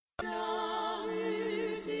La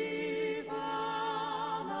musica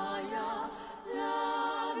maya,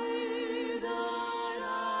 la musica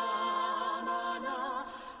mana,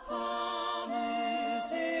 fa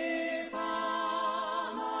musica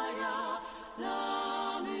maya,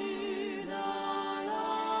 la musica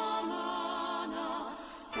mana,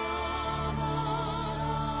 samarana zala, la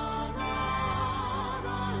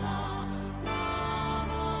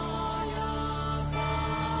maya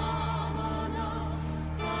samana.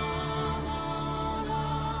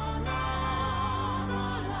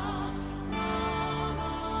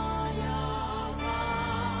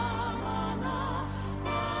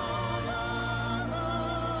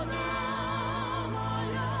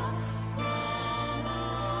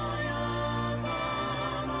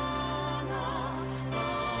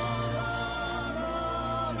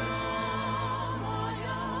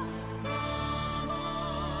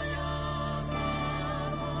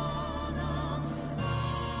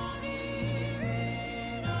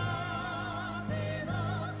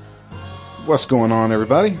 What's going on,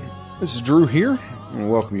 everybody? This is Drew here,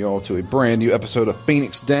 and welcome you all to a brand new episode of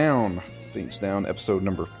Phoenix Down. Phoenix Down, episode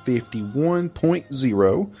number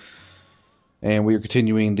 51.0. And we are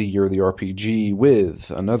continuing the Year of the RPG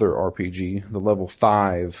with another RPG, the level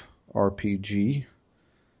 5 RPG,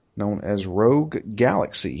 known as Rogue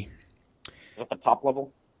Galaxy. Is that the top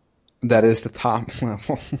level? That is the top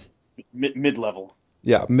level. Mid-level.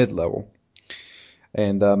 Yeah, mid-level.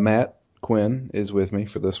 And Matt Quinn is with me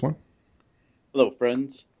for this one. Hello,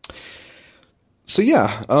 friends. So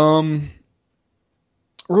yeah,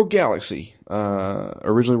 Rogue Galaxy,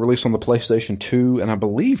 originally released on the PlayStation 2, and I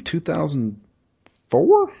believe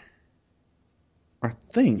 2004? I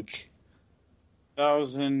think.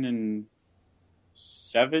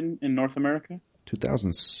 2007 in North America?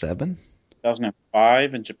 2007?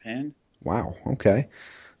 2005 in Japan? Wow, okay.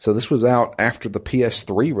 So this was out after the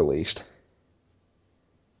PS3 released.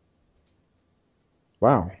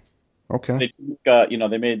 Wow. Okay.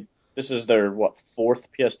 They made, this is their,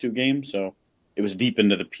 fourth PS2 game, so it was deep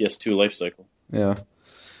into the PS2 life cycle. Yeah.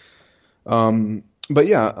 But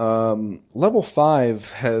yeah, Level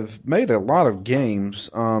 5 have made a lot of games,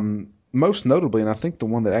 most notably, and I think the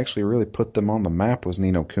one that actually really put them on the map was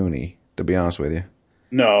Ni no Kuni, to be honest with you.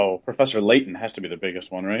 No, Professor Layton has to be the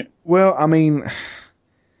biggest one, right? Well, I mean,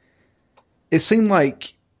 it seemed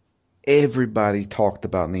like everybody talked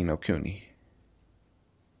about Ni no Kuni.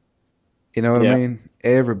 You know what I mean?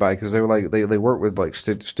 Everybody, because they were like they worked with like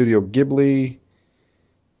Studio Ghibli,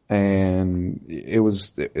 and it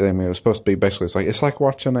was supposed to be basically it's like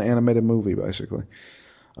watching an animated movie basically,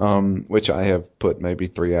 which I have put maybe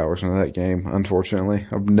 3 hours into that game. Unfortunately,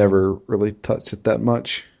 I've never really touched it that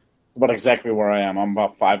much. About exactly where I am. I'm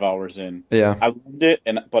about 5 hours in. Yeah, I loved it,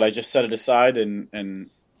 but I just set it aside and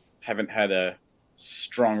haven't had a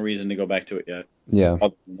strong reason to go back to it yet. Yeah.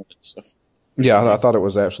 Other than that stuff. Yeah, I thought it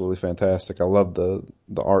was absolutely fantastic. I love the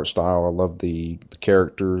art style. I love the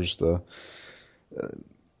characters. The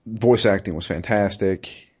voice acting was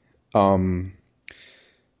fantastic. But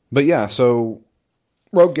yeah, so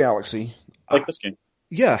Rogue Galaxy. I like this game.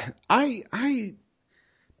 Yeah, I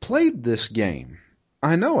played this game.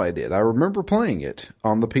 I know I did. I remember playing it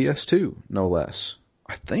on the PS2, no less.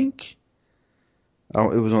 I think.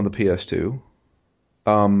 Oh, it was on the PS2.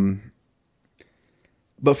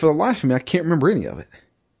 But for the life of me, I can't remember any of it.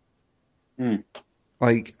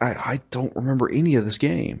 Like, I don't remember any of this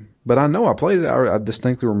game. But I know I played it. I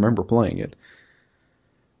distinctly remember playing it.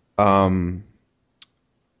 And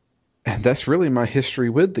that's really my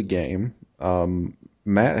history with the game.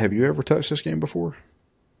 Matt, have you ever touched this game before?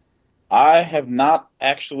 I have not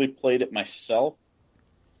actually played it myself.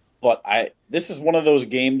 But this is one of those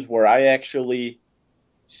games where I actually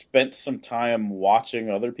spent some time watching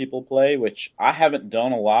other people play, which I haven't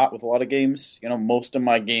done a lot with a lot of games. You know, most of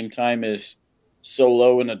my game time is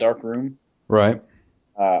solo in a dark room. Right.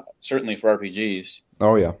 Certainly for RPGs.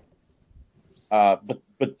 Oh yeah.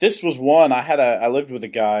 But this was one I lived with a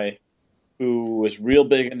guy who was real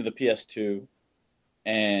big into the PS2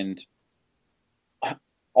 and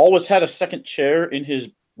always had a second chair in his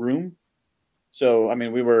room. So, I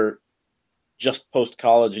mean, we were just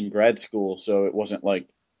post-college and grad school, so it wasn't like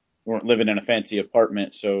we weren't living in a fancy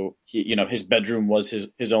apartment, so his bedroom was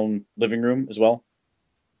his own living room as well.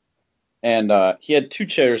 And he had two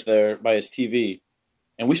chairs there by his TV,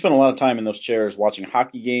 and we spent a lot of time in those chairs watching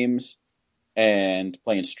hockey games and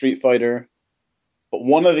playing Street Fighter. But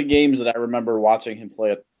one of the games that I remember watching him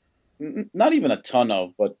play, not even a ton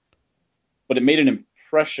of, but it made an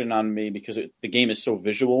impression on me because the game is so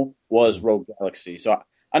visual, was Rogue Galaxy. So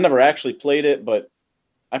I never actually played it, but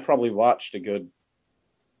I probably watched a good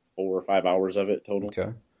 4 or 5 hours of it total.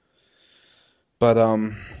 Okay. But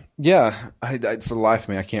yeah, for the life of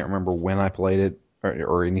me, I can't remember when I played it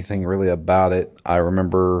or anything really about it. I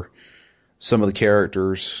remember some of the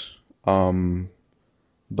characters, but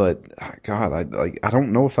God, I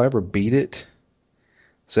don't know if I ever beat it.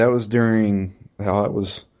 So that was during that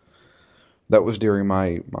was during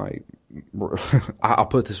my I'll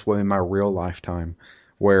put it this way, in my real lifetime,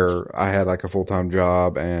 where I had like a full-time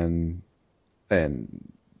job and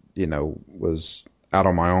was out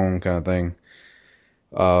on my own kind of thing.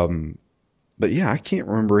 But yeah, I can't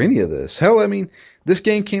remember any of this. Hell, I mean, this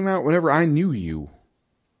game came out whenever I knew you.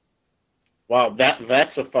 Wow,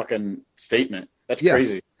 that's a fucking statement. That's Yeah.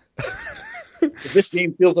 crazy. 'Cause this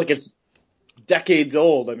game feels like it's decades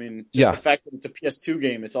old. I mean, just Yeah. the fact that it's a PS2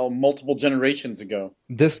 game, it's all multiple generations ago.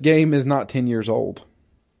 This game is not 10 years old.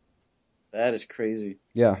 That is crazy.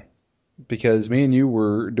 Yeah. Because me and you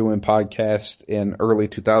were doing podcasts in early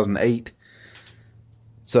 2008.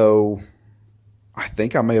 So I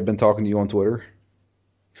think I may have been talking to you on Twitter.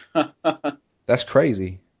 That's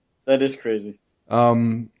crazy. That is crazy.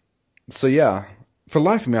 So yeah, for the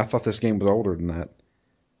life of me, I thought this game was older than that.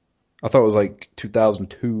 I thought it was like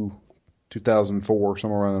 2002, 2004,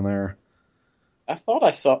 somewhere around in there. I thought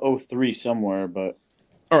I saw 03 somewhere, but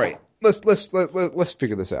All right, let's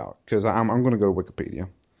figure this out, because I'm going to go to Wikipedia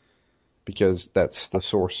because that's the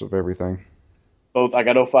source of everything. both I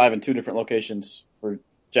got 05 in two different locations for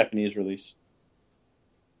Japanese release.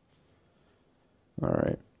 All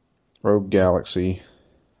right, Rogue Galaxy.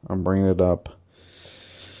 I'm bringing it up.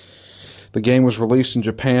 The game was released in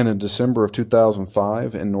Japan in December of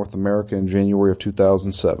 2005 and North America in January of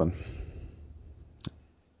 2007.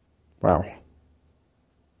 Wow.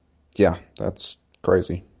 Yeah, that's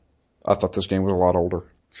crazy. I thought this game was a lot older.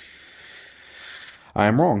 I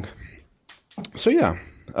am wrong. So yeah.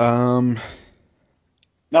 Now,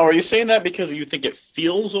 are you saying that because you think it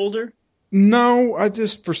feels older? No, I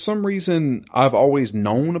just, for some reason, I've always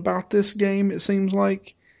known about this game, it seems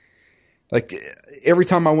like. Like, every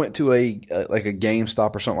time I went to a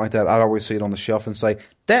GameStop or something like that, I'd always see it on the shelf and say,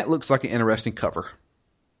 that looks like an interesting cover.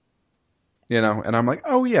 You know, and I'm like,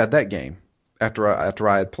 oh yeah, that game. After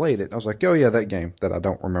I had played it, I was like, oh yeah, that game that I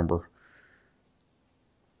don't remember.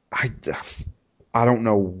 I don't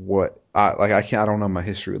know what, I don't know my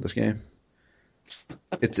history with this game.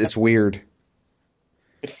 It's weird.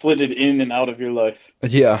 It flitted in and out of your life.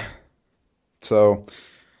 Yeah. So,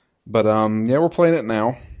 but yeah, we're playing it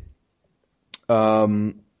now.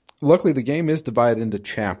 Luckily the game is divided into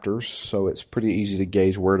chapters, so it's pretty easy to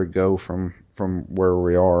gauge where to go from where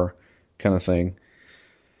we are, kind of thing.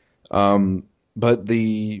 But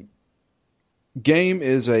the game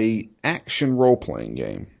is a action role-playing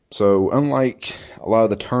game. So unlike a lot of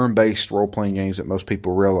the turn-based role-playing games that most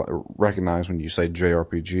people recognize when you say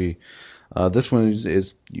JRPG, this one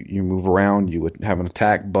is you move around, you would have an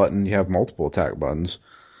attack button, you have multiple attack buttons.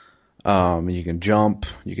 You can jump,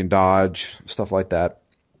 you can dodge, stuff like that.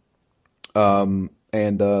 And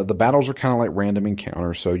the battles are kind of like random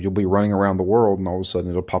encounters, so you'll be running around the world and all of a sudden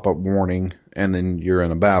it'll pop up warning and then you're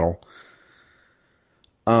in a battle.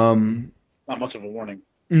 Not much of a warning.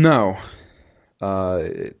 No.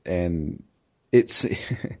 And it's,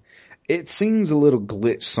 it seems a little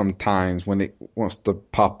glitched sometimes when it wants to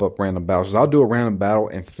pop up random battles. I'll do a random battle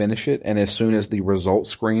and finish it, and as soon as the result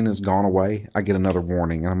screen has gone away, I get another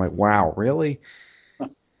warning. And I'm like, wow, really? And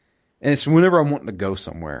it's whenever I'm wanting to go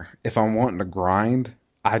somewhere. If I'm wanting to grind,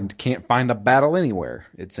 I can't find a battle anywhere,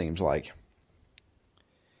 it seems like.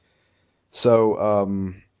 So,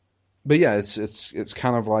 but yeah, it's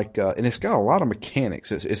kind of like, and it's got a lot of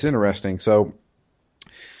mechanics. It's interesting. So,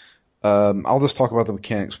 I'll just talk about the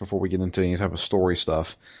mechanics before we get into any type of story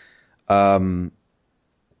stuff. You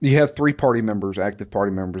have 3 party members, active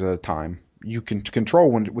party members at a time. You can control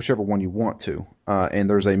whichever one you want to. And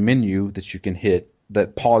there's a menu that you can hit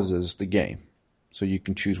that pauses the game. So you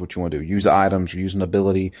can choose what you want to do. Use items, use an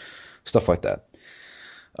ability, stuff like that.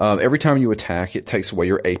 Every time you attack, it takes away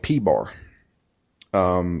your AP bar,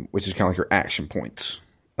 which is kind of like your action points.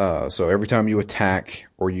 So every time you attack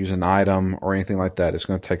or use an item or anything like that, it's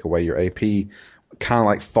going to take away your AP, kind of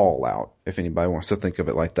like Fallout, if anybody wants to think of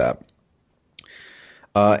it like that.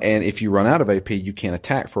 And if you run out of AP, you can't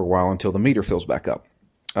attack for a while until the meter fills back up.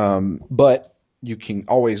 But you can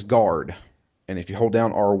always guard. And if you hold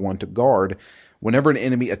down R1 to guard, whenever an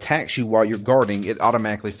enemy attacks you while you're guarding, it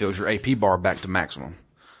automatically fills your AP bar back to maximum.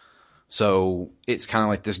 So it's kind of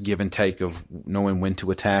like this give and take of knowing when to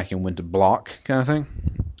attack and when to block kind of thing.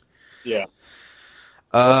 Yeah.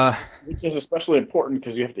 Which is especially important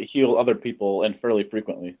because you have to heal other people and fairly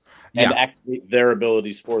frequently and activate their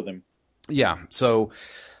abilities for them. Yeah. So,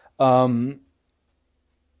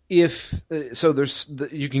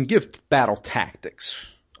 you can give battle tactics.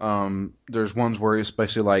 There's ones where it's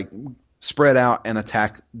basically like spread out and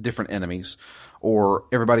attack different enemies, or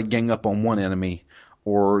everybody gang up on one enemy,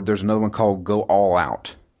 or there's another one called go all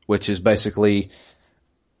out, which is basically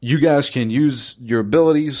you guys can use your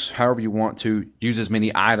abilities however you want to, use as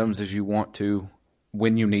many items as you want to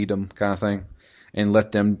when you need them, kind of thing, and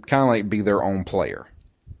let them kind of like be their own player.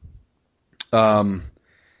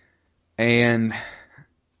 And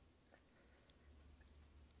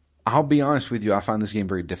I'll be honest with you, I find this game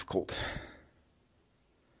very difficult.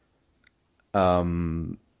 I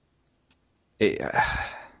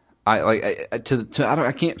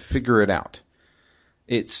can't figure it out.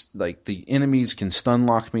 It's like the enemies can stun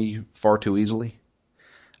lock me far too easily.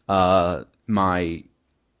 My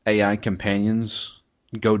AI companions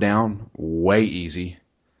go down way easy.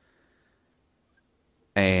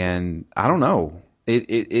 And I don't know. And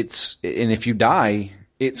if you die,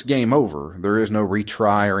 it's game over. There is no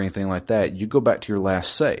retry or anything like that. You go back to your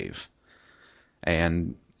last save.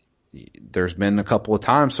 And there's been a couple of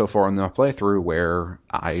times so far in the playthrough where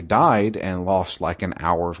I died and lost like an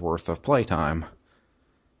hour's worth of playtime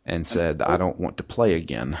and said, I don't want to play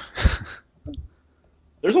again.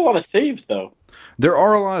 There's a lot of saves, though. There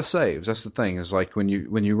are a lot of saves. That's the thing. Is like when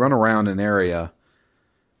you run around an area,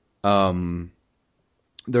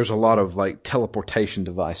 there's a lot of like teleportation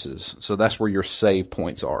devices. So that's where your save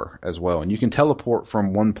points are as well. And you can teleport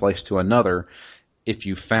from one place to another if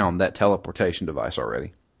you found that teleportation device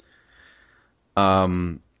already.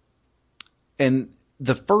 And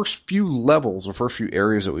the first few levels or first few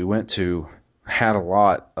areas that we went to had a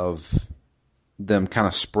lot of them kind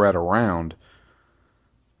of spread around.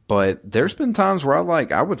 But there's been times where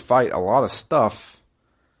I would fight a lot of stuff,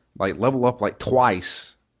 like level up like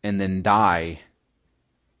twice and then die.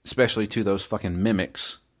 Especially to those fucking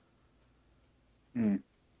mimics.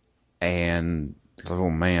 And, oh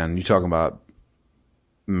man, you talking about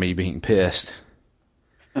me being pissed.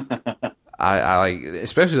 I like,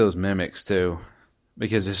 especially those mimics too.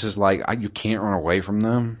 Because this is like, you can't run away from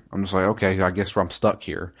them. I'm just like, okay, I guess I'm stuck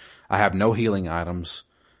here. I have no healing items,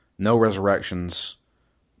 no resurrections.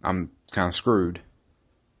 I'm kind of screwed.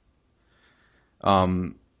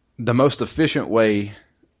 The most efficient way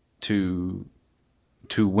to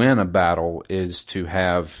win a battle is to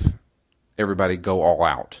have everybody go all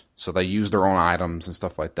out. So they use their own items and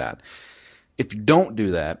stuff like that. If you don't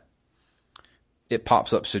do that, it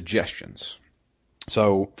pops up suggestions.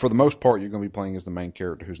 So for the most part, you're going to be playing as the main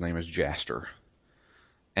character whose name is Jaster.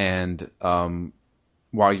 And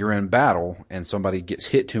while you're in battle and somebody gets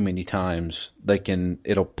hit too many times,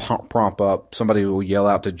 it'll prompt up, somebody will yell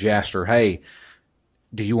out to Jaster, hey,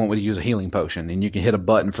 do you want me to use a healing potion? And you can hit a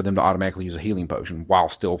button for them to automatically use a healing potion while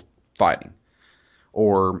still fighting.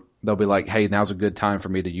 Or they'll be like, hey, now's a good time for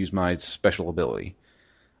me to use my special ability.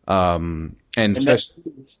 And especially,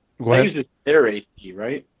 that uses their AP,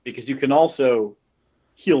 right? Because you can also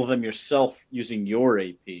heal them yourself using your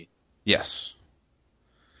AP. Yes.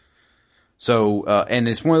 So, and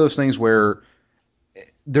it's one of those things where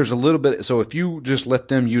there's a little bit, so if you just let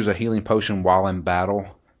them use a healing potion while in battle,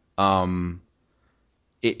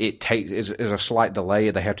 is a slight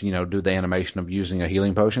delay. They have to, do the animation of using a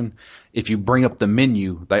healing potion. If you bring up the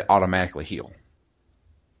menu, they automatically heal.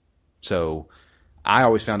 So I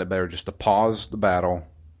always found it better just to pause the battle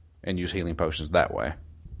and use healing potions that way.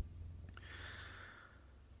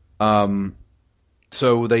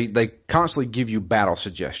 So they constantly give you battle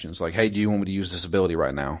suggestions, like, hey, do you want me to use this ability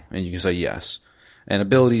right now? And you can say yes. And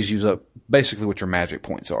abilities use up basically what your magic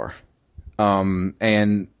points are.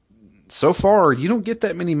 And so far, you don't get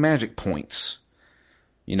that many magic points.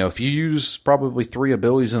 If you use probably 3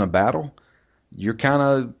 abilities in a battle, you're kind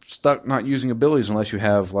of stuck not using abilities unless you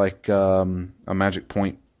have like a magic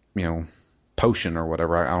point, potion or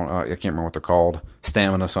whatever. I can't remember what they're called.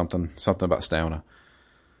 Stamina, something about stamina.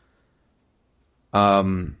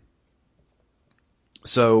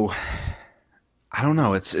 So I don't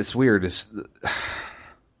know. It's weird.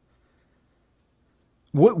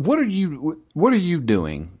 What are you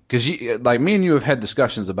doing? Because like me and you have had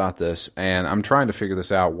discussions about this, and I'm trying to figure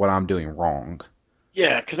this out. What I'm doing wrong.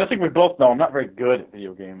 Yeah, because I think we both know I'm not very good at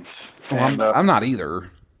video games. Well, I'm not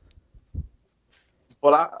either.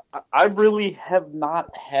 But I really have not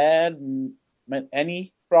had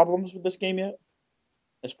any problems with this game yet,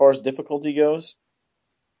 as far as difficulty goes.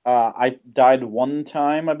 I died one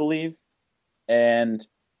time, I believe, and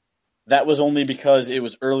that was only because it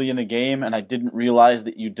was early in the game and I didn't realize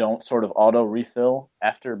that you don't sort of auto-refill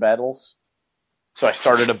after battles. So I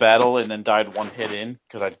started a battle and then died one hit in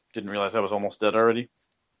because I didn't realize I was almost dead already.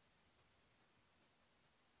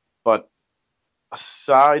 But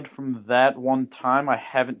aside from that one time, I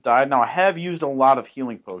haven't died. Now, I have used a lot of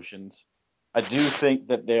healing potions. I do think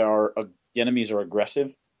that the enemies are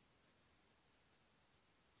aggressive.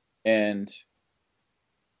 And,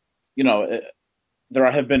 there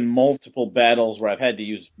have been multiple battles where I've had to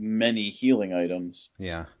use many healing items.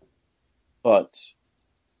 Yeah. But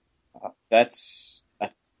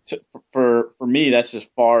for me, that's as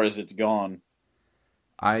far as it's gone.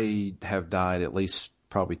 I have died at least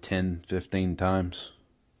probably 10, 15 times.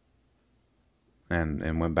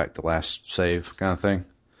 And went back to last save kind of thing.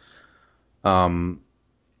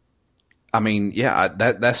 I mean, yeah,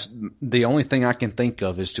 that's the only thing I can think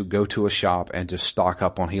of is to go to a shop and just stock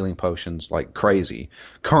up on healing potions like crazy.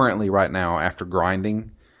 Currently, right now, after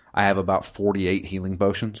grinding, I have about 48 healing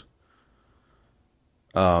potions.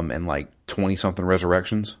 And like 20 something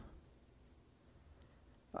resurrections.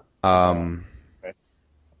 I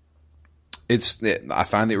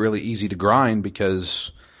find it really easy to grind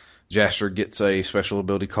because Jaster gets a special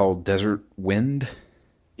ability called Desert Wind.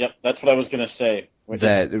 Yep, that's what I was going to say.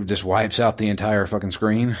 That just wipes out the entire fucking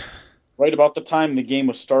screen. Right about the time the game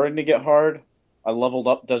was starting to get hard, I leveled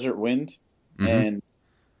up Desert Wind. Mm-hmm. And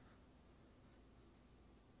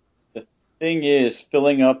the thing is,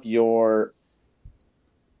 filling up your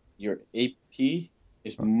AP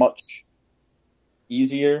is much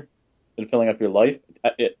easier than filling up your life.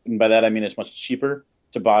 And by that I mean it's much cheaper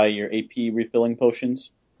to buy your AP refilling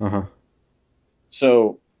potions. Uh-huh.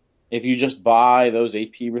 So if you just buy those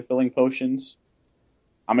AP refilling potions,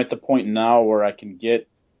 I'm at the point now where I can get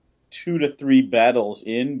 2 to 3 battles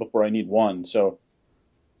in before I need one. So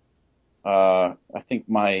I think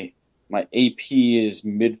my AP is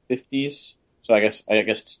mid 50s. So I guess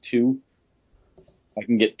it's 2. I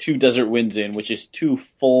can get 2 Desert Winds in, which is 2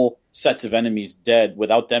 full sets of enemies dead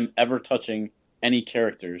without them ever touching any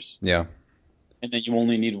characters. Yeah. And then you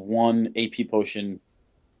only need 1 AP potion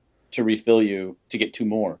to refill you to get 2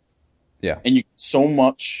 more. Yeah. And you get so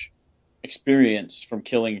much experience from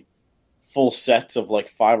killing full sets of like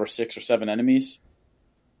 5 or 6 or 7 enemies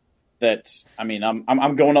that, I mean,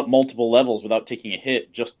 I'm going up multiple levels without taking a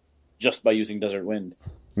hit just by using Desert Wind.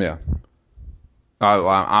 Yeah.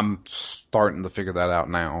 I'm starting to figure that out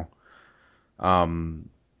now.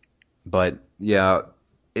 But yeah,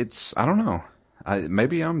 I don't know. I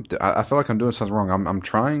feel like I'm doing something wrong.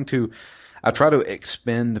 I try to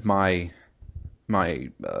expend my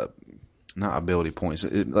not ability points.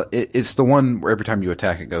 It's the one where every time you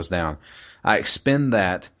attack it goes down. I expend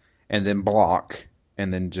that and then block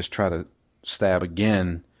and then just try to stab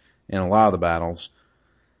again in a lot of the battles.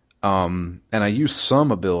 And I use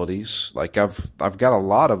some abilities. Like I've got a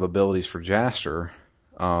lot of abilities for Jaster.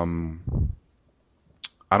 I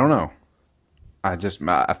don't know. I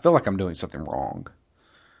feel like I'm doing something wrong.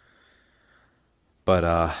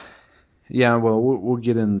 But yeah, well, we'll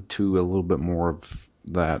get into a little bit more of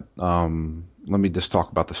that. Let me just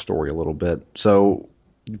talk about the story a little bit. So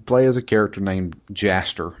you play as a character named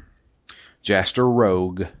Jaster. Jaster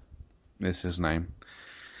Rogue is his name.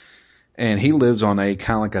 And he lives on a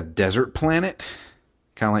kind of like a desert planet,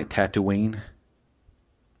 kind of like Tatooine,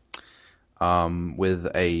 with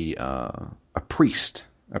a priest.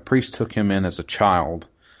 A priest took him in as a child,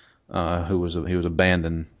 he was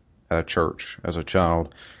abandoned at a church as a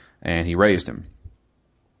child, and he raised him.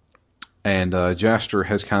 And Jaster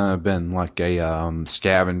has kind of been like a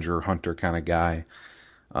scavenger hunter kind of guy,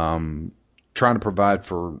 trying to provide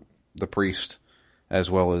for the priest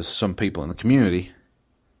as well as some people in the community.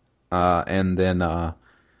 And then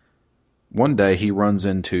one day he runs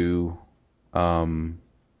into, I'll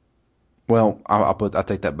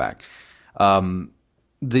take that back.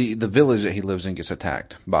 The village that he lives in gets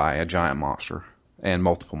attacked by a giant monster and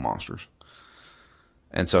multiple monsters.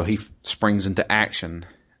 And so he springs into action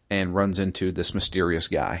and runs into this mysterious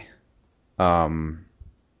guy.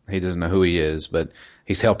 He doesn't know who he is, but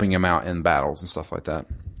he's helping him out in battles and stuff like that.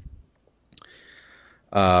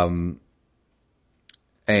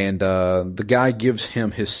 And the guy gives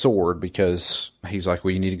him his sword because he's like,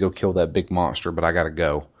 well, you need to go kill that big monster, but I gotta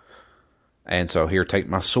go. And so here, take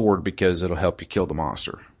my sword because it'll help you kill the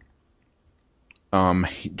monster.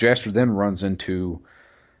 Jaster then runs into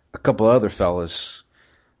a couple other fellas,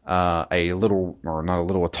 a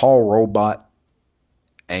tall robot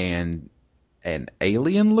and an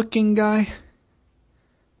alien looking guy.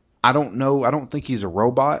 I don't know. I don't think he's a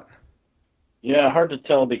robot. Yeah, hard to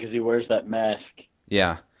tell because he wears that mask.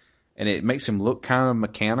 Yeah. And it makes him look kind of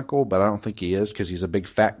mechanical, but I don't think he is because he's a big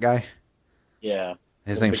fat guy. Yeah.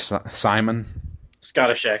 His name's Simon.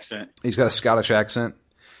 Scottish accent. He's got a Scottish accent.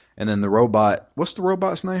 And then the robot, what's the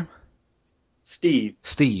robot's name? Steve.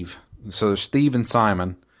 Steve. So there's Steve and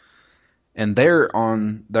Simon. and they're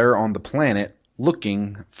on the planet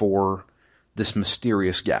looking for this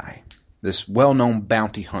mysterious guy, this well-known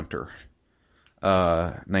bounty hunter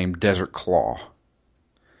named Desert Claw.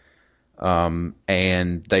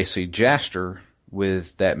 And they see Jaster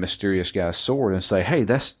with that mysterious guy's sword and say, "Hey,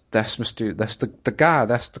 that's mysterious. That's the guy.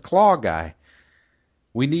 That's the Claw guy.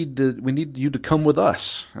 We need you to come with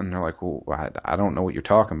us." And they're like, "Well, I don't know what you're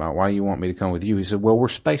talking about. Why do you want me to come with you?" He said, "Well, we're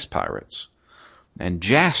space pirates." And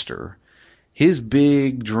Jaster, his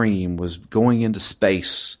big dream was going into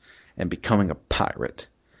space and becoming a pirate.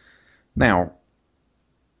 Now,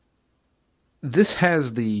 this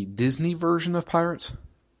has the Disney version of pirates,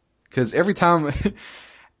 because every time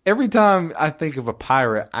I think of a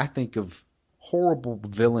pirate, I think of horrible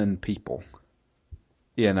villain people.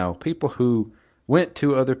 You know, people who went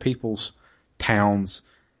to other people's towns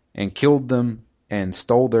and killed them and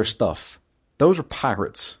stole their stuff. Those are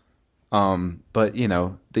pirates. But, you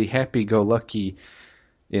know, the happy-go-lucky,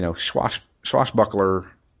 you know,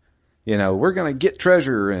 swashbuckler, you know, we're going to get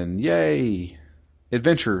treasure and yay,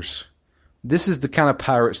 adventures. This is the kind of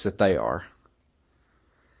pirates that they are.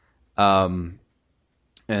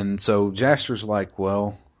 And so Jaster's like,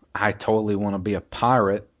 well, I totally want to be a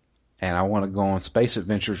pirate and I want to go on space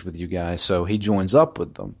adventures with you guys. So he joins up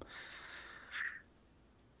with them.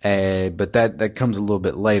 But that comes a little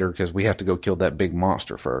bit later because we have to go kill that big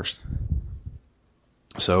monster first.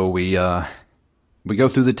 So we go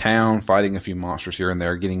through the town, fighting a few monsters here and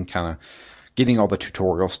there, getting all the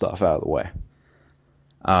tutorial stuff out of the way.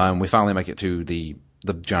 And we finally make it to the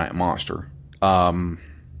giant monster. And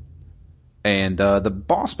the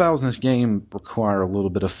boss battles in this game require a little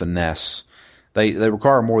bit of finesse. They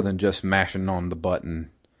require more than just mashing on the button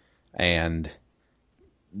and,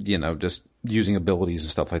 you know, just using abilities and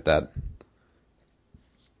stuff like that.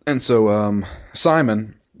 And so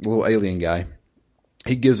Simon, the little alien guy,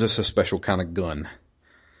 he gives us a special kind of gun.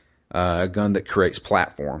 A gun that creates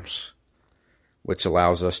platforms, which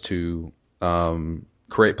allows us to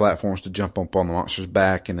create platforms to jump up on the monster's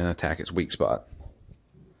back and then attack its weak spot.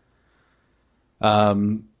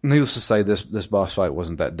 Needless to say, this boss fight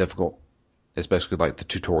wasn't that difficult. It's basically like the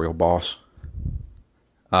tutorial boss.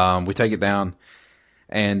 We take it down,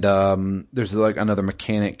 and there's like another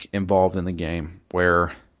mechanic involved in the game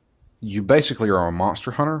where you basically are a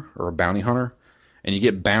monster hunter or a bounty hunter, and you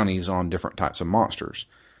get bounties on different types of monsters.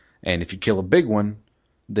 And if you kill a big one,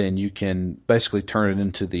 then you can basically turn it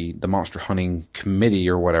into the monster hunting committee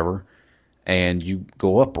or whatever, and you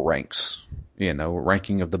go up ranks, you know,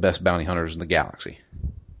 ranking of the best bounty hunters in the galaxy.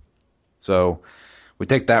 So we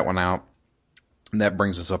take that one out, and that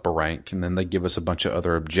brings us up a rank, and then they give us a bunch of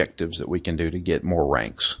other objectives that we can do to get more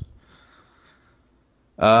ranks.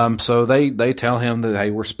 So they tell him that,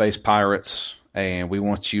 hey, we're space pirates, and we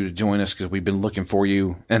want you to join us because we've been looking for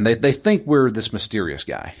you. And they think we're this mysterious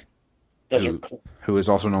guy who is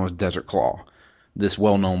also known as Desert Claw, this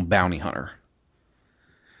well-known bounty hunter.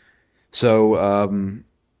 So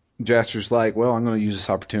Jaster's like, well, I'm going to use this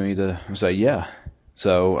opportunity to say yeah.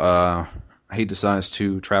 So he decides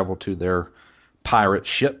to travel to their pirate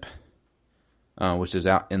ship, which is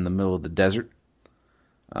out in the middle of the desert.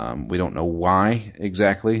 We don't know why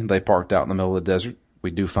exactly they parked out in the middle of the desert.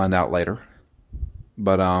 We do find out later.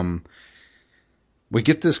 But we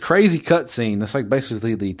get this crazy cutscene. That's like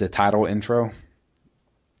basically the title intro,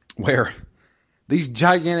 where these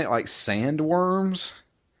gigantic like sandworms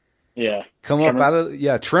come up out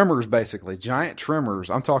of tremors, basically giant tremors.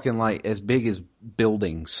 I'm talking like as big as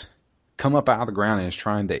buildings, come up out of the ground and is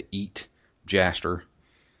trying to eat Jaster.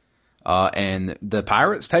 And the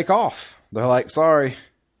pirates take off. They're like, sorry,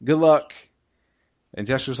 good luck. And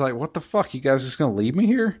Jaster's like, what the fuck? You guys just gonna leave me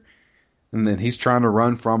here? And then he's trying to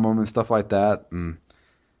run from them and stuff like that. And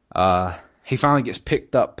he finally gets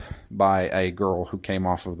picked up by a girl who came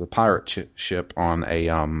off of the pirate ship on a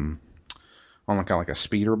on kind of like a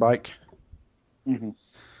speeder bike. Mm-hmm.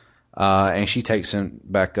 And she takes him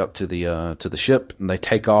back up to the ship, and they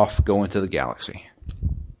take off, go into the galaxy.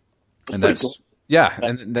 And that's cool. Yeah,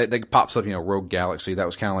 and they pops up, you know, Rogue Galaxy. That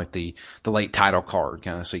was kind of like the late title card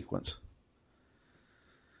kind of sequence.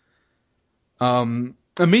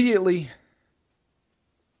 Immediately,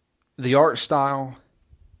 the art style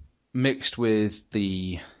mixed with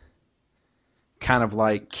the kind of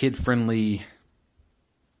like kid-friendly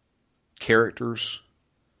characters,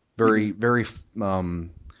 very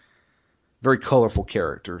colorful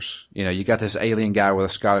characters. You know, you got this alien guy with a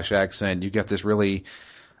Scottish accent. You got this really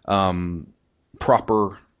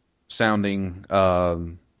proper sounding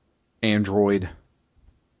android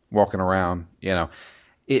walking around. You know,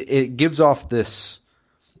 it gives off this.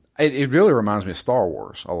 It really reminds me of Star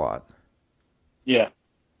Wars a lot. Yeah.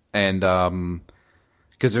 And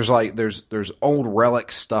because there's old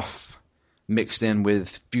relic stuff mixed in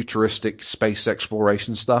with futuristic space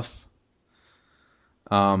exploration stuff.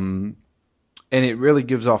 And it really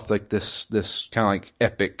gives off like this kind of like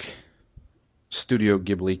epic Studio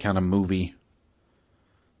Ghibli kind of movie.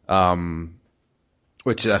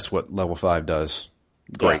 Which that's what Level 5 does.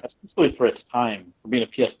 Great. Yeah, especially for its time, for being a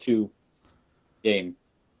PS2 game.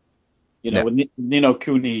 You know, Yeah. with Ni no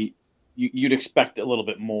Kuni, you'd expect a little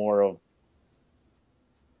bit more of,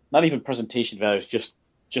 not even presentation values, just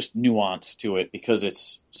nuance to it because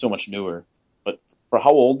it's so much newer. But for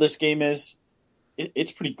how old this game is,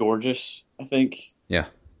 it's pretty gorgeous, I think. Yeah.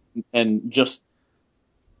 And just,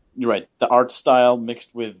 you're right, the art style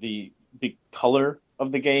mixed with the color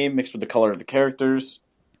of the game, mixed with the color of the characters,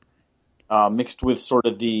 mixed with sort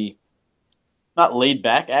of the, not laid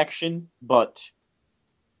back action, but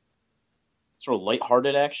sort of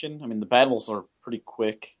lighthearted action. I mean, the battles are pretty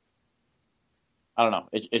quick. I don't know.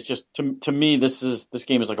 It's just, to me, this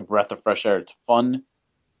game is like a breath of fresh air. It's fun.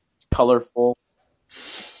 It's colorful.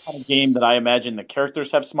 It's the kind of game that I imagine the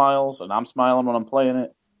characters have smiles, and I'm smiling when I'm playing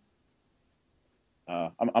it.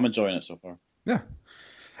 I'm enjoying it so far. Yeah.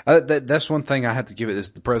 That's one thing I have to give it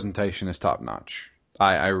is the presentation is top notch.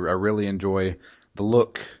 I really enjoy the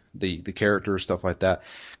look, the characters, stuff like that.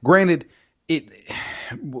 Granted,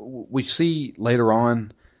 we see later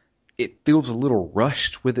on, it feels a little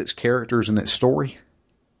rushed with its characters and its story.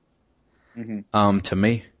 Mm-hmm. To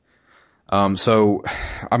me. So,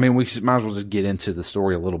 I mean, we might as well just get into the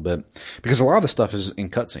story a little bit because a lot of the stuff is in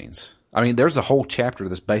cutscenes. I mean, there's a whole chapter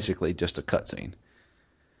that's basically just a cutscene.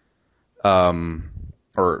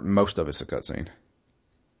 Or most of it's a cutscene.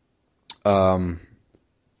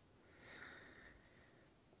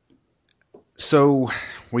 So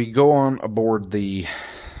we go on aboard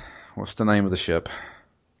what's the name of the ship?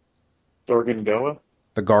 Dorgangoa?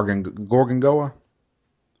 The Gorgongoa?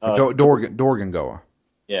 Dorgangoa.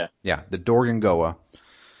 Yeah. Yeah, the Dorgangoa.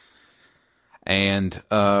 And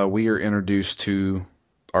we are introduced to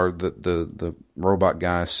the robot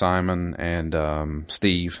guys, Simon and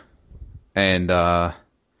Steve, and the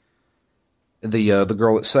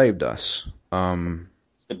girl that saved us.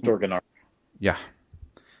 It's the Dorganar. Yeah.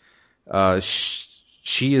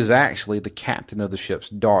 She is actually the captain of the ship's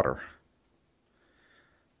daughter.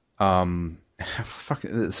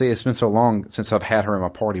 See, it's been so long since I've had her in my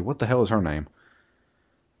party. What the hell is her name?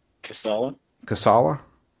 Kasala? Kasala?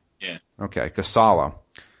 Yeah. Okay, Kasala.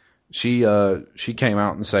 She came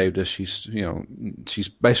out and saved us. She's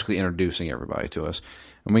basically introducing everybody to us,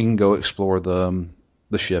 and we can go explore the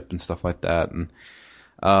ship and stuff like that. And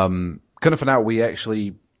kind of find out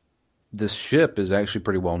this ship is actually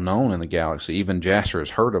pretty well known in the galaxy. Even Jasper has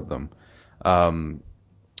heard of them, and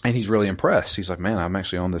he's really impressed. He's like, "Man, I'm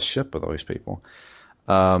actually on this ship with all these people."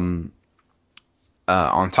 On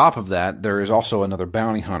top of that, there is also another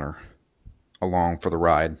bounty hunter along for the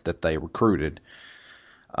ride that they recruited.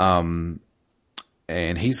 And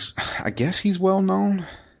I guess he's well known.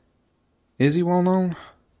 Is he well known?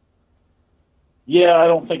 Yeah, I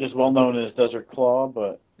don't think as well known as Desert Claw,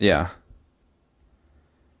 but Yeah.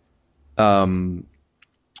 Zephyrin?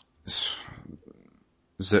 Is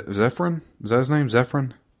that his name?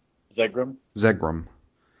 Zephyrin? Zegram? Zegram.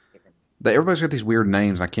 Everybody's got these weird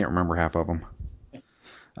names. I can't remember half of them.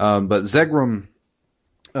 But Zegram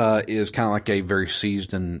is kind of like a very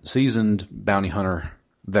seasoned bounty hunter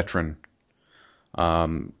veteran.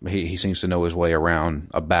 He seems to know his way around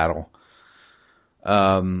a battle.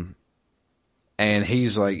 And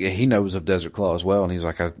he's like, he knows of Desert Claw as well. And he's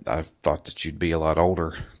like, I thought that you'd be a lot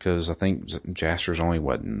older because I think Jasper's only,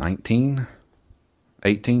 19?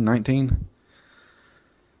 18, 19?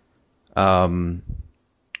 And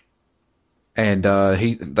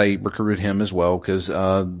they recruited him as well because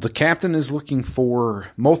the captain is looking for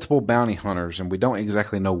multiple bounty hunters, and we don't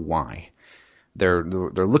exactly know why. They're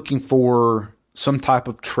looking for some type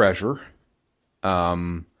of treasure,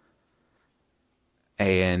 and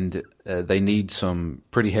they need some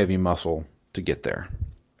pretty heavy muscle to get there.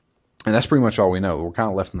 And that's pretty much all we know. We're kind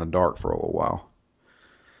of left in the dark for a little while.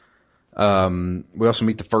 We also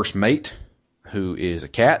meet the first mate, who is a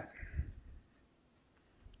cat.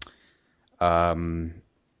 I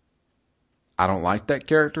don't like that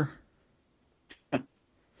character.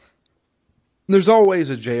 There's always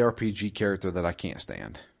a JRPG character that I can't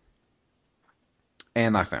stand.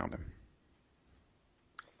 And I found him.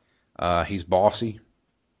 He's bossy.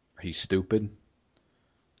 He's stupid.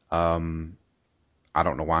 I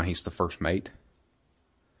don't know why he's the first mate.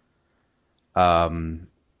 But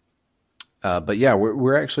yeah,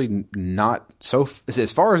 we're actually not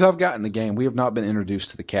as far as I've gotten the game, we have not been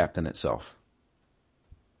introduced to the captain itself.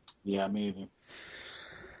 Yeah, me either.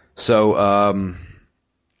 So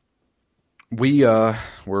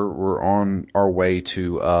we're on our way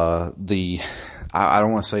to I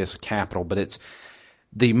don't want to say it's a capital, but it's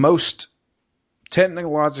the most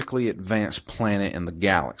technologically advanced planet in the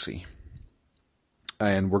galaxy.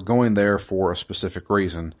 And we're going there for a specific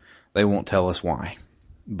reason. They won't tell us why.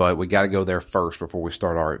 But we got to go there first before we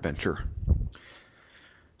start our adventure.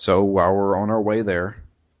 So while we're on our way there,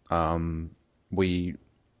 we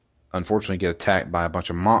unfortunately get attacked by a bunch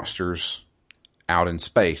of monsters out in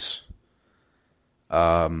space.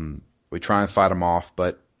 We try and fight them off,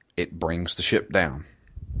 but it brings the ship down.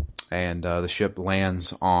 And the ship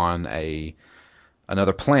lands on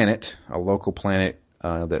another planet, a local planet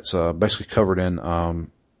that's basically covered in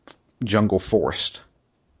jungle forest.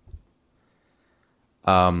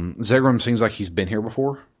 Zegram seems like he's been here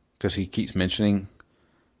before because he keeps mentioning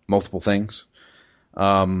multiple things.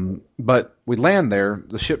 But we land there.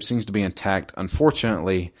 The ship seems to be intact.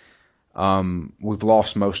 Unfortunately, we've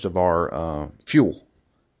lost most of our fuel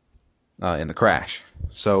in the crash.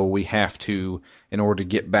 So we have to, in order to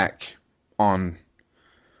get back on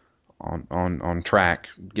track,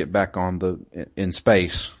 get back in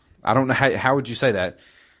space. I don't know how would you say that?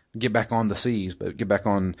 Get back on the seas, but get back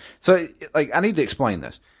on. So, like, I need to explain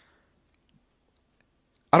this.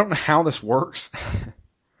 I don't know how this works.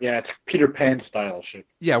 Yeah, it's Peter Pan style ship.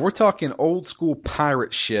 Yeah, we're talking old school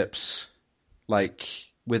pirate ships, like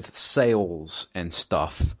with sails and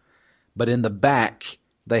stuff. But in the back,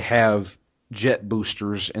 they have jet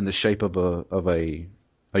boosters in the shape of a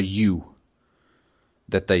U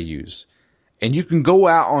that they use. And you can go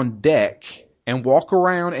out on deck and walk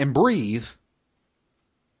around and breathe,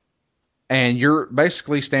 and you're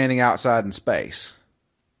basically standing outside in space.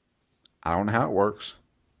 I don't know how it works.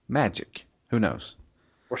 Magic. Who knows?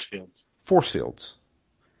 Force fields.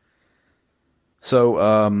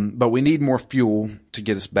 So, but we need more fuel to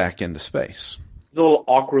get us back into space. It's a little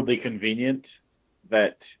awkwardly convenient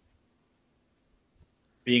that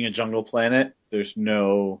being a jungle planet, there's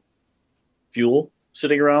no fuel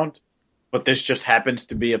sitting around, but this just happens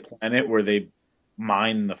to be a planet where they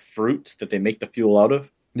mine the fruits that they make the fuel out of.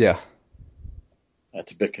 Yeah.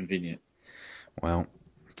 That's a bit convenient. Well,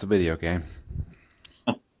 it's a video game.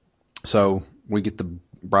 So we get the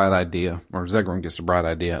bright idea, or Zegram gets the bright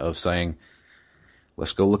idea of saying,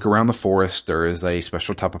 let's go look around the forest. There is a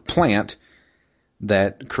special type of plant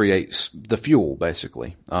that creates the fuel,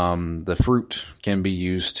 basically. The fruit can be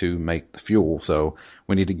used to make the fuel, so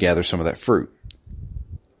we need to gather some of that fruit.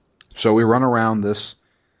 So we run around this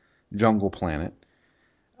jungle planet,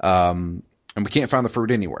 and we can't find the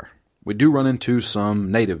fruit anywhere. We do run into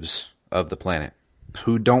some natives of the planet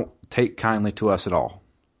who don't take kindly to us at all.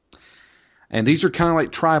 And these are kind of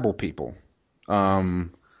like tribal people. They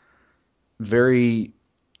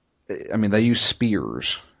use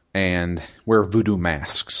spears and wear voodoo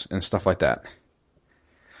masks and stuff like that.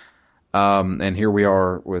 And here we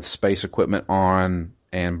are with space equipment on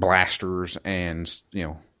and blasters and,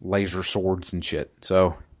 laser swords and shit.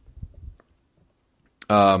 So,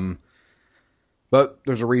 but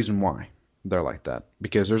there's a reason why they're like that.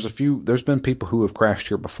 Because there's been people who have crashed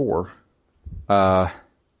here before. But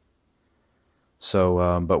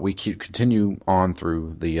we continue on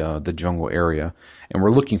through the jungle area, and we're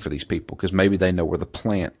looking for these people because maybe they know where the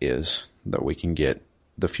plant is that we can get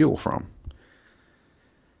the fuel from.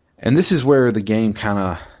 And this is where the game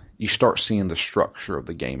you start seeing the structure of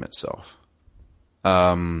the game itself.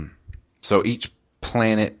 So each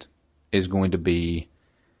planet is going to be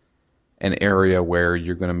an area where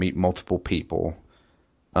you're going to meet multiple people,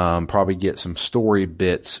 probably get some story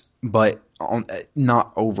bits, but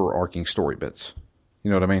not overarching story bits.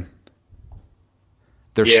 You know what I mean?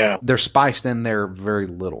 They're spiced in there very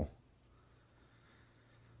little.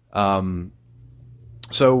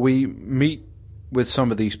 So we meet with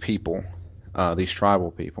some of these people, these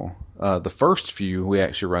tribal people. The first few we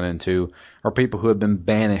actually run into are people who have been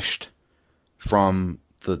banished from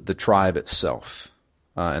the tribe itself.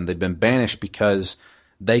 And they've been banished because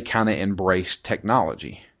they kind of embrace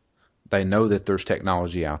technology. They know that there's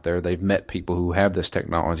technology out there. They've met people who have this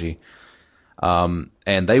technology, and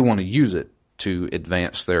they want to use it to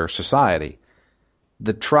advance their society.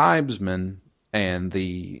 The tribesman and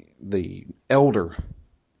the elder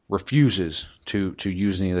refuses to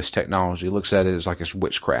use any of this technology. Looks at it as like it's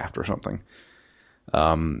witchcraft or something,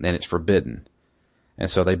 and it's forbidden.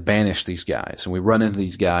 And so they banish these guys, and we run into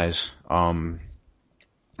these guys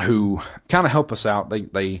who kind of help us out.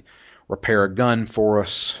 They repair a gun for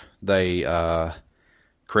us. They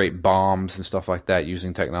create bombs and stuff like that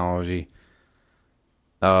using technology.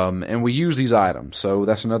 And we use these items. So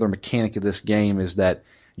that's another mechanic of this game, is that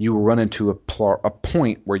you will run into a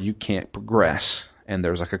point where you can't progress, and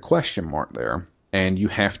there's like a question mark there, and you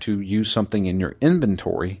have to use something in your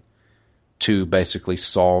inventory to basically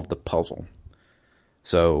solve the puzzle.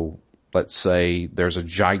 So let's say there's a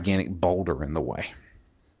gigantic boulder in the way.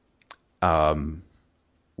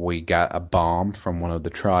 We got a bomb from one of the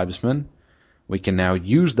tribesmen. We can now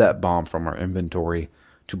use that bomb from our inventory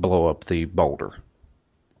to blow up the boulder.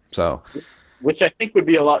 So, which I think would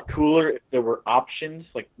be a lot cooler if there were options,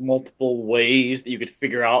 like multiple ways that you could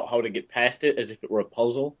figure out how to get past it as if it were a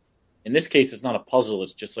puzzle. In this case, it's not a puzzle,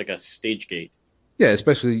 it's just like a stage gate. yeah,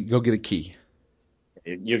 especially go get a key.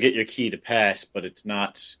 You get your key to pass, but it's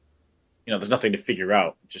not, there's nothing to figure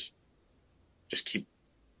out. Just keep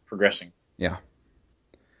progressing. Yeah.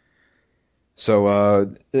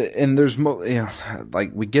 So, and there's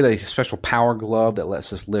like we get a special power glove that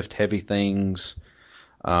lets us lift heavy things.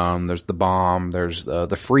 There's the bomb. There's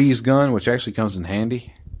the freeze gun, which actually comes in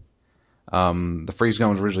handy. The freeze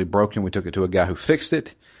gun was originally broken. We took it to a guy who fixed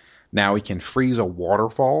it. Now we can freeze a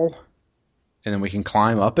waterfall, and then we can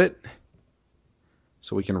climb up it,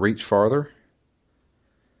 so we can reach farther.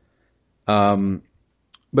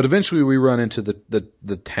 But eventually we run into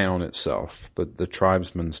the town itself, the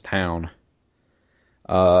tribesman's town,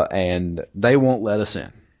 and they won't let us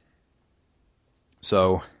in.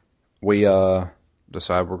 So we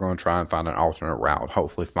decide we're going to try and find an alternate route,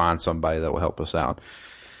 hopefully find somebody that will help us out.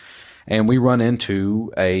 And we run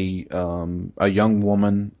into a young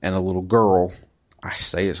woman and a little girl. I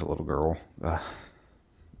say it's a little girl.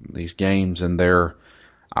 These games, and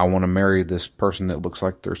I want to marry this person that looks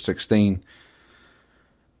like they're 16.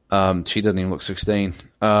 She doesn't even look 16.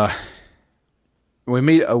 We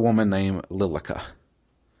meet a woman named Lilica.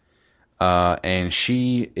 And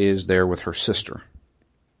she is there with her sister.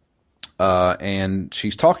 And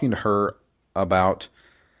she's talking to her about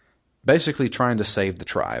basically trying to save the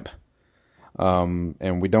tribe.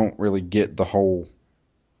 And we don't really get the whole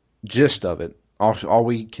gist of it. All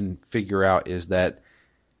we can figure out is that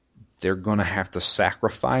they're going to have to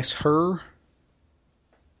sacrifice her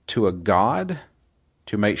to a god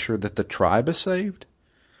to make sure that the tribe is saved.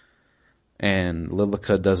 And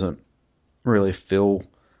Lilica doesn't really feel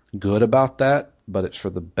good about that, but it's for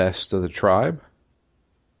the best of the tribe.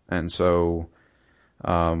 And so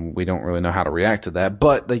we don't really know how to react to that,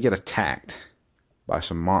 but they get attacked by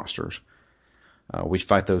some monsters. We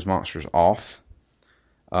fight those monsters off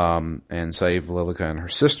and save Lilica and her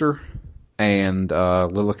sister. And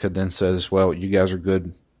Lilica then says, well, you guys are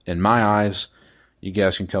good in my eyes. You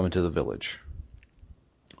guys can come into the village.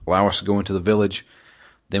 Allow us to go into the village.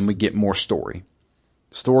 Then we get more story.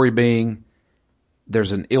 Story being,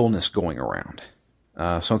 there's an illness going around.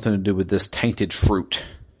 Something to do with this tainted fruit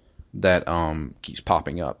that keeps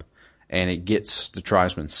popping up. And it gets the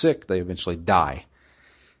tribesmen sick. They eventually die.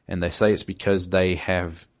 And they say it's because they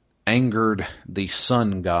have angered the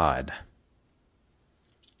sun god.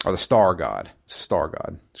 Or the star god. It's a star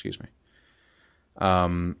god, excuse me.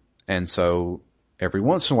 And so every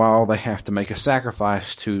once in a while they have to make a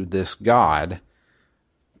sacrifice to this god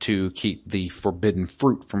to keep the forbidden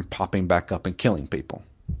fruit from popping back up and killing people.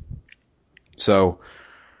 So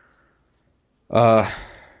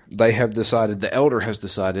they have decided, the elder has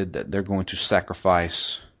decided that they're going to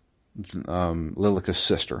sacrifice Lilica's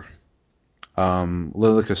sister.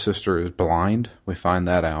 Lilica's sister is blind. We find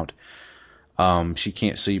that out. She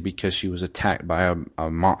can't see because she was attacked by a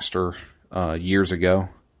monster years ago.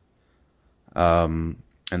 And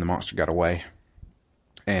the monster got away.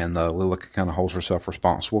 And Lilica kind of holds herself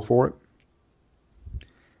responsible for it.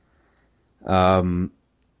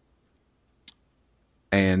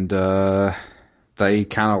 And they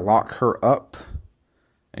kind of lock her up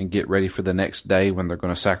and get ready for the next day when they're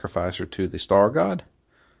going to sacrifice her to the star god.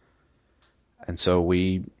 And so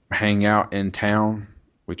we hang out in town.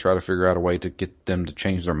 We try to figure out a way to get them to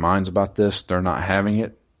change their minds about this. They're not having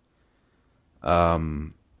it.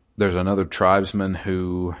 There's another tribesman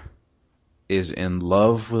who is in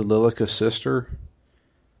love with Lilica's sister.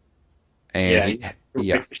 And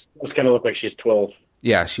yeah. She does kind of look like she's 12.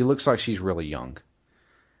 Yeah, she looks like she's really young.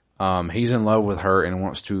 He's in love with her and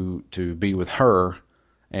wants to be with her,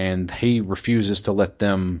 and he refuses to let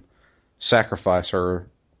them sacrifice her,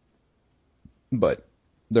 but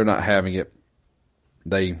they're not having it.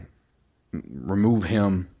 They remove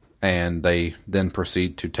him, and they then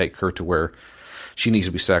proceed to take her to where she needs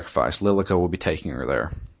to be sacrificed. Lilica will be taking her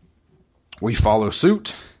there. We follow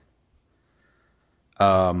suit.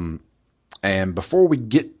 And before we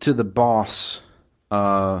get to the boss,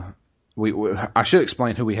 I should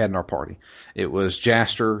explain who we had in our party. It was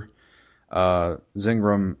Jaster,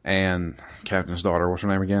 Zingram, and Captain's daughter. What's her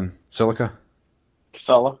name again? Silica?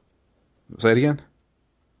 Casala. Say it again.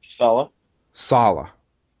 Casala. Sala.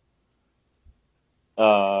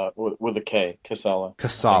 With a K. Casala.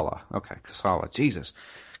 Kasala. Okay, Kasala. Jesus.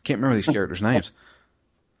 Can't remember these characters' names.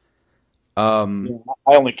 I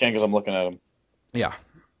only can because I'm looking at them. Yeah.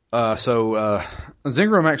 So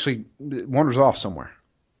Zingram actually wanders off somewhere.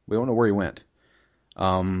 We don't know where he went.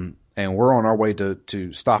 And we're on our way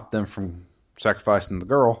to stop them from sacrificing the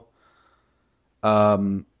girl.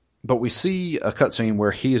 But we see a cutscene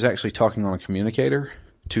where he is actually talking on a communicator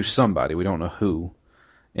to somebody, we don't know who,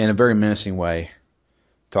 in a very menacing way,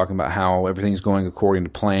 talking about how everything's going according to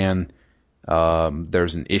plan.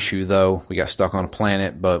 There's an issue, though. We got stuck on a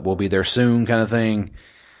planet, but we'll be there soon, kind of thing.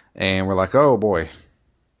 And we're like, oh, boy.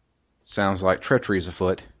 Sounds like treachery is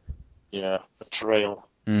afoot. Yeah, betrayal.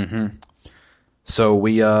 Mm-hmm. So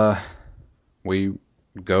we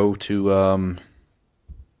go to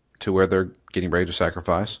where they're getting ready to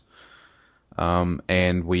sacrifice.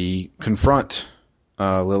 And we confront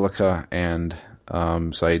Lilica and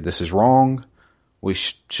say, this is wrong. We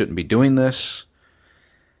shouldn't be doing this.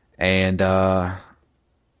 And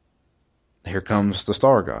here comes the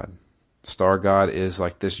Star God. Star God is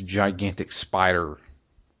like this gigantic spider.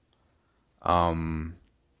 And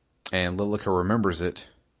Lilica remembers it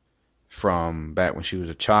from back when she was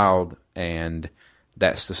a child, and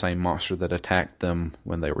that's the same monster that attacked them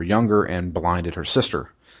when they were younger and blinded her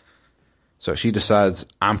sister. So she decides,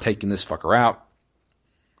 I'm taking this fucker out.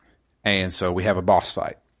 And so we have a boss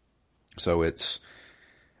fight. So it's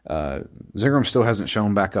Zingram still hasn't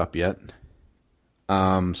shown back up yet.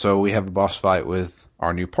 So we have a boss fight with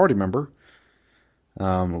our new party member.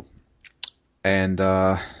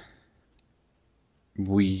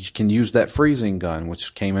 We can use that freezing gun,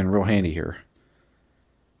 which came in real handy here.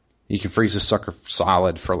 You can freeze a sucker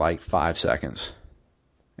solid for like 5 seconds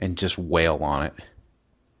and just wail on it.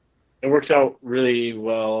 It works out really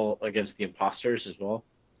well against the imposters as well.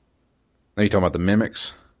 Are you talking about the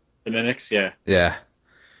mimics? The mimics, yeah. Yeah.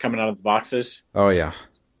 Coming out of the boxes. Oh, yeah.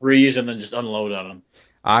 Freeze and then just unload on them.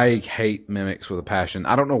 I hate mimics with a passion.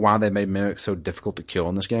 I don't know why they made mimics so difficult to kill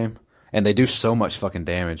in this game. And they do so much fucking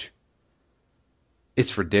damage.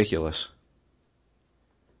 It's ridiculous.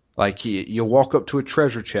 Like, you walk up to a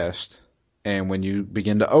treasure chest, and when you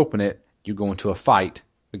begin to open it, you go into a fight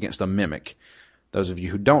against a mimic. Those of you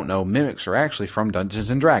who don't know, mimics are actually from Dungeons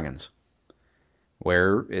and Dragons,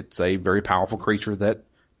 where it's a very powerful creature that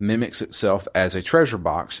mimics itself as a treasure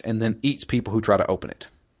box and then eats people who try to open it.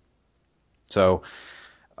 So,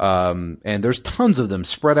 and there's tons of them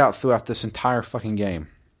spread out throughout this entire fucking game.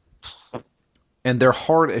 And they're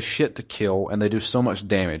hard as shit to kill, and they do so much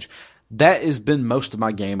damage. That has been most of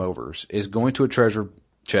my game overs, is going to a treasure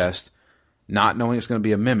chest, not knowing it's going to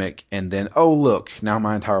be a mimic, and then, oh look, now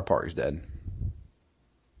my entire party's dead.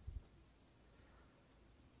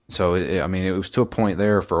 So, it was to a point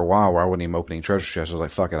there for a while where I wasn't even opening treasure chests. I was like,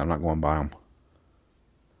 fuck it, I'm not going to buy them.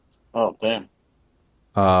 Oh, damn.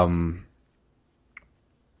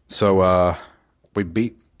 So, we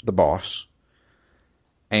beat the boss.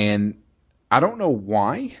 And I don't know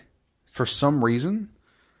why, for some reason,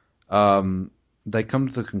 they come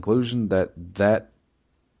to the conclusion that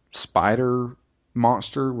spider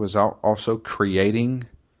monster was also creating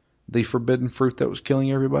the forbidden fruit that was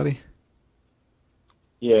killing everybody.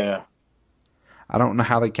 Yeah. I don't know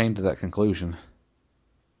how they came to that conclusion.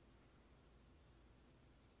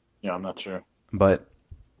 Yeah, I'm not sure. But,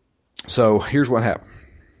 so here's what happened.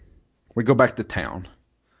 We go back to town,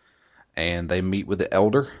 and they meet with the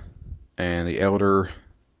elder, and the elder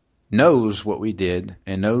knows what we did,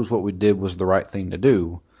 and knows what we did was the right thing to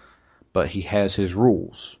do, but he has his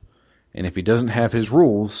rules. And if he doesn't have his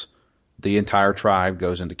rules, the entire tribe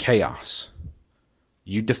goes into chaos.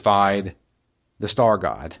 You defied the Star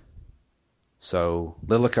God. So,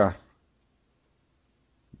 Lilica,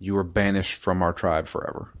 you were banished from our tribe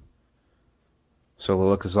forever. So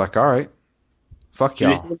Lilica's like, alright, fuck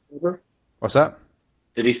y'all. Did he say forever? What's that?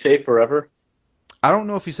 Did he say forever? I don't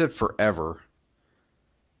know if he said forever.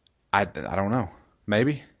 I don't know.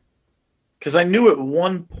 Maybe. Because I knew at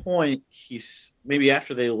one point, maybe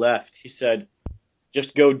after they left, he said,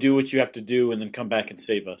 just go do what you have to do and then come back and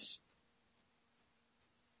save us.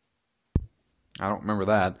 I don't remember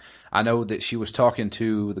that. I know that she was talking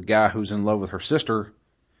to the guy who's in love with her sister,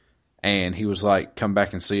 and he was like, come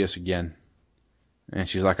back and see us again. And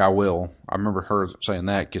she's like, I will. I remember her saying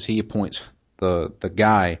that because he appoints the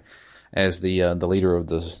guy as the leader of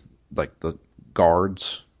the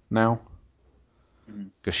guards now.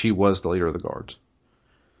 Because she was the leader of the guards.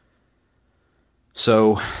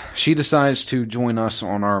 So she decides to join us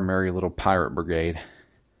on our merry little pirate brigade.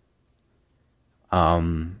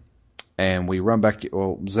 And we run back.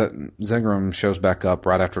 Well, Zengrim shows back up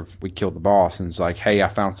right after we killed the boss, and is like, "Hey, I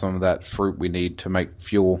found some of that fruit we need to make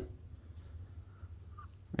fuel."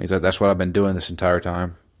 And he's like, "That's what I've been doing this entire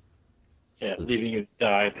time." Yeah, leaving you to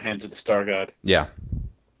die at the hands of the Star God. Yeah.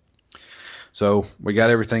 So we got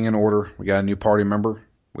everything in order. We got a new party member.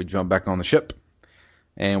 We jump back on the ship,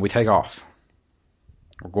 and we take off.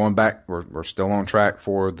 We're going back. We're still on track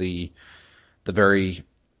for the very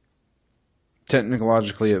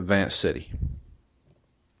technologically advanced city.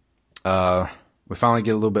 We finally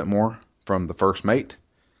get a little bit more from the first mate.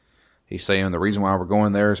 He's saying the reason why we're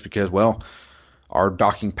going there is because, well, our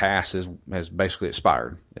docking pass has basically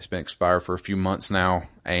expired. It's been expired for a few months now,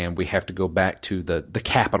 and we have to go back to the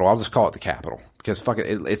capital. I'll just call it the capital because fuck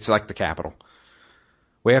it, it's like the capital.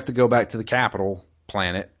 We have to go back to the capital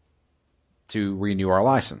planet to renew our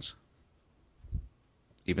license.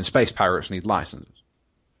 Even space pirates need licenses.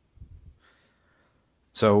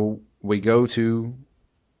 So we go to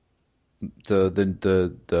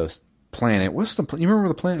the planet. What's the you remember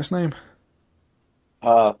the planet's name?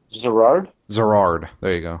 Zerard? Zerard.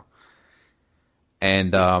 There you go.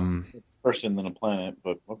 And Person than a planet,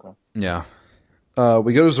 but okay. yeah.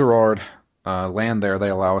 We go to Zerard, land there. They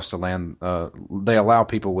allow us to land. They allow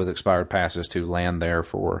people with expired passes to land there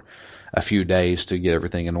for a few days to get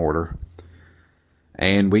everything in order.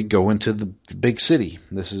 And we go into the big city.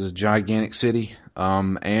 This is a gigantic city.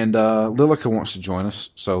 And Lilica wants to join us.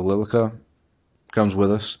 So Lilica comes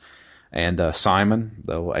with us. And Simon,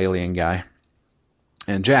 the little alien guy.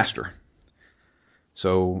 And Jaster.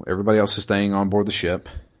 So everybody else is staying on board the ship.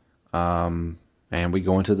 And we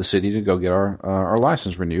go into the city to go get our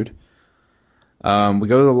license renewed. We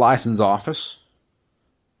go to the license office.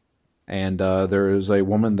 And there is a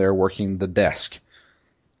woman there working the desk.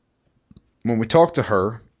 When we talk to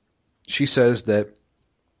her, she says that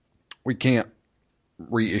we can't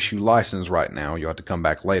reissue license right now. You'll have to come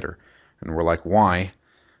back later. And we're like, why?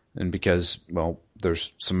 And because, well,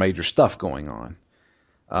 there's some major stuff going on.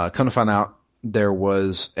 Come to find out, there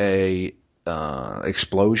was a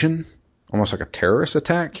explosion, almost like a terrorist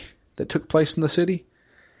attack that took place in the city.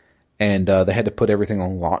 And they had to put everything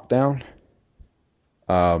on lockdown.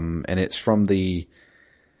 And it's from the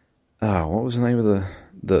what was the name of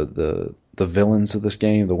the villains of this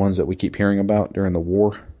game, the ones that we keep hearing about during the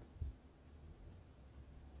war?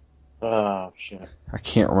 Oh, shit. I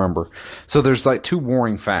can't remember. So there's like two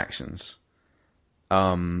warring factions.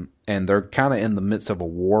 And they're kind of in the midst of a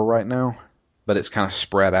war right now, but it's kind of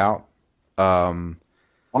spread out. One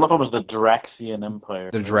of them was the Draxian Empire.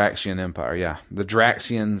 The Draxian Empire, yeah. The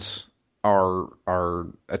Draxians are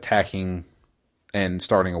attacking and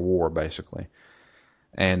starting a war, basically.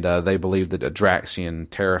 And they believe that a Draxian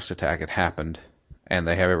terrorist attack had happened, and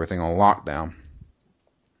they have everything on lockdown.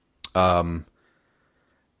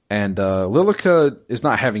 And Lilica is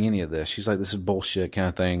not having any of this. She's like, "This is bullshit," kind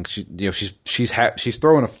of thing. She's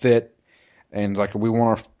throwing a fit, and like, we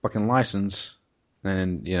want our fucking license,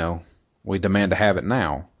 and we demand to have it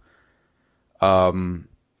now.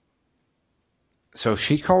 So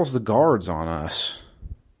she calls the guards on us,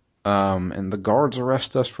 and the guards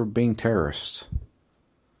arrest us for being terrorists.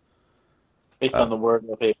 Based on the word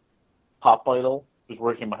of a pop idol who's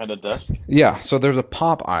working behind a desk. Yeah, so there's a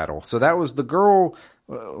pop idol. So that was the girl,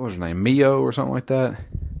 what was her name, Mio or something like that?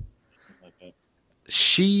 Something like that.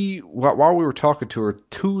 She, while we were talking to her,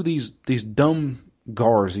 two of these dumb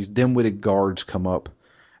guards, these dim-witted guards come up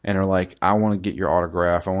and are like, "I want to get your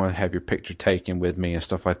autograph. I want to have your picture taken with me," and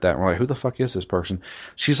stuff like that. And we're like, "Who the fuck is this person?"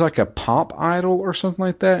 She's like a pop idol or something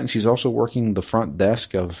like that, and she's also working the front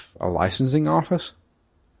desk of a licensing office.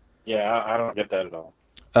 Yeah, I don't get that at all.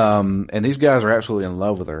 And these guys are absolutely in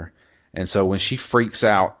love with her. And so when she freaks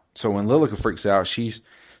out, so when Lilica freaks out, she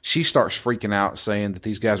starts freaking out, saying that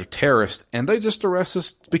these guys are terrorists, and they just arrest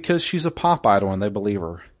us because she's a pop idol and they believe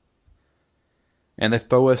her. And they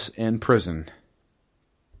throw us in prison.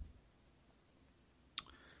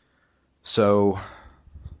 So,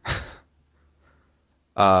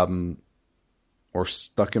 we're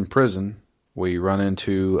stuck in prison. We run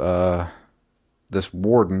into, this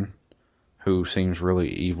warden who seems really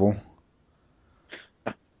evil.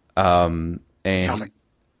 And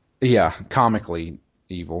comically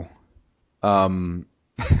evil. And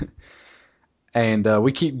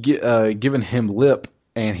we keep giving him lip,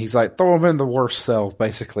 and he's like, "Throw him in the worst cell,"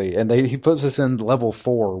 basically. And he puts us in level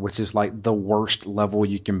 4, which is like the worst level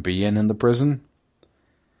you can be in the prison.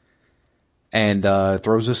 And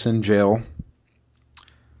throws us in jail.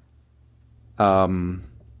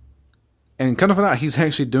 And kind of find out he's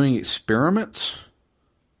actually doing experiments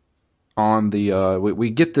on the, we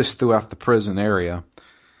get this throughout the prison area,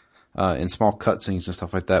 in small cutscenes and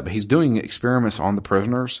stuff like that. But he's doing experiments on the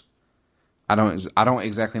prisoners. I don't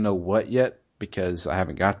exactly know what yet because I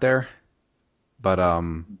haven't got there. But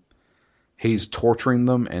he's torturing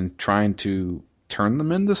them and trying to turn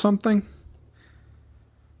them into something.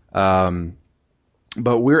 But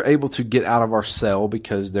we're able to get out of our cell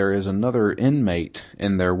because there is another inmate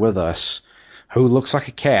in there with us who looks like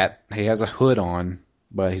a cat. He has a hood on,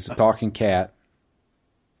 but he's a talking cat.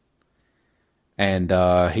 And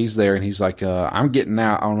he's there, and he's like, I'm getting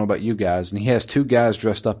out. I don't know about you guys. And he has two guys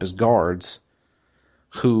dressed up as guards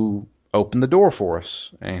who open the door for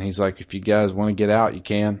us. And he's like, if you guys want to get out, you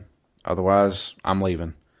can. Otherwise, I'm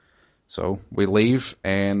leaving. So we leave,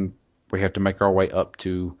 and we have to make our way up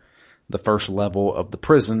to the first level of the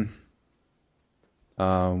prison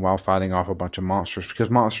while fighting off a bunch of monsters, because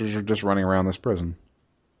monsters are just running around this prison.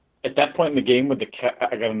 At that point in the game with the cat,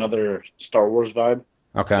 I got another Star Wars vibe.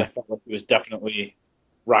 Okay. I felt like he was definitely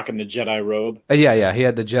rocking the Jedi robe. Yeah. He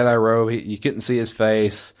had the Jedi robe. You couldn't see his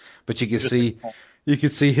face, but you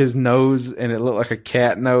could see his nose, and it looked like a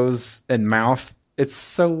cat nose and mouth. It's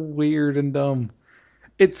so weird and dumb.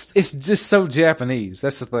 It's just so Japanese.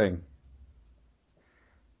 That's the thing.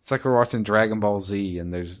 It's like we're watching Dragon Ball Z,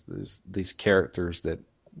 and there's these characters that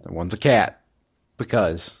one's a cat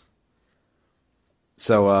because.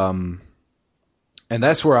 So and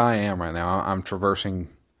that's where I am right now. I'm traversing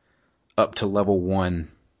up to level 1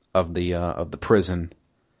 of the prison.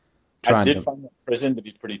 I did find that prison to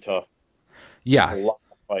be pretty tough. Yeah, A lot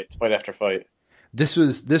of fights, fight after fight. this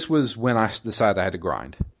was when I decided I had to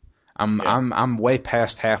grind. I'm way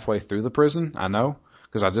past halfway through the prison. I know,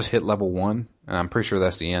 because I just hit level 1, and I'm pretty sure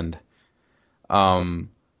that's the end. And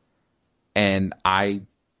I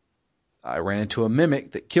ran into a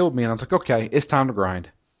mimic that killed me, and I was like, okay, it's time to grind.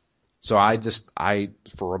 So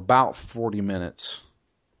for about 40 minutes,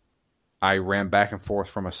 I ran back and forth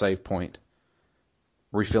from a save point,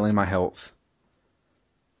 refilling my health,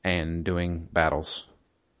 and doing battles.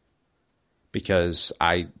 Because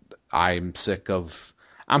I'm sick of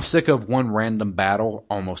one random battle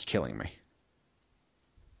almost killing me.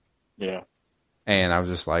 Yeah. And I was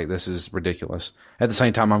just like, this is ridiculous. At the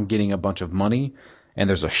same time, I'm getting a bunch of money, and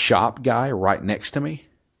there's a shop guy right next to me.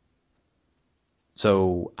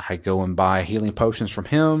 So I go and buy healing potions from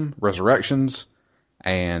him, resurrections,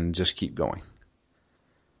 and just keep going.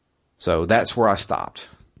 So that's where I stopped.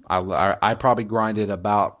 I probably grinded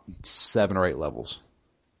about 7 or 8 levels.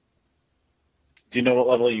 Do you know what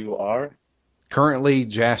level you are? Currently,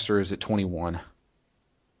 Jaster is at 21.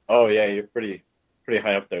 Oh yeah, you're pretty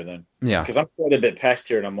high up there then. Yeah. Because I'm quite a bit past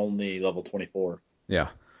here, and I'm only level 24. Yeah.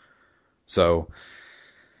 So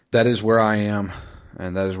that is where I am,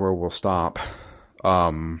 and that is where we'll stop.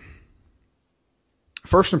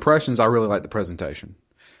 First impressions, I really like the presentation.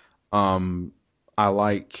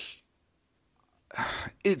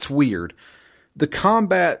 It's weird. The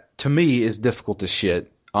combat, to me, is difficult as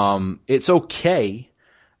shit. It's okay.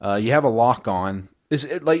 You have a lock on. Here's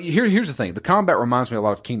the thing. The combat reminds me a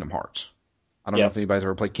lot of Kingdom Hearts. I don't know if anybody's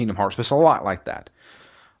ever played Kingdom Hearts, but it's a lot like that.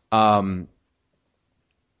 But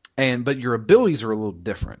your abilities are a little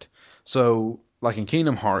different. So, like in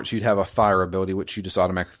Kingdom Hearts, you'd have a fire ability, which you just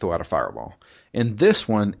automatically throw out a fireball. In this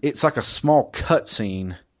one, it's like a small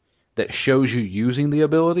cutscene that shows you using the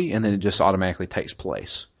ability, and then it just automatically takes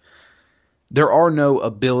place. There are no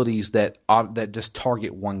abilities that just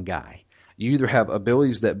target one guy. You either have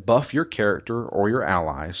abilities that buff your character or your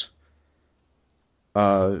allies,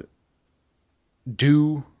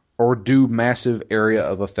 do massive area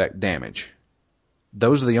of effect damage.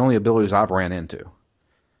 Those are the only abilities I've ran into.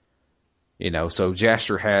 So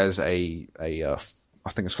Jaster has I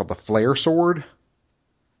think it's called the Flare Sword,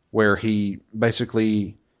 where he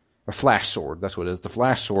basically, a flash sword, that's what it is, the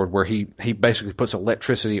flash sword, where he basically puts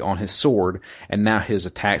electricity on his sword, and now his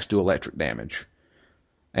attacks do electric damage,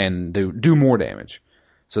 and do more damage.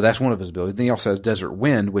 So that's one of his abilities. Then he also has Desert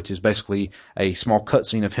Wind, which is basically a small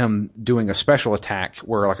cutscene of him doing a special attack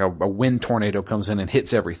where like a wind tornado comes in and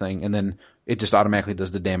hits everything, and then it just automatically does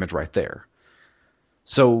the damage right there.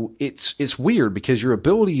 So it's weird because your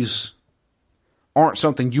abilities aren't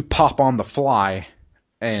something you pop on the fly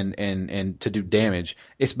and to do damage.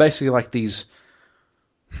 It's basically like these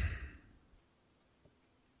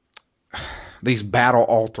battle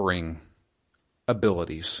altering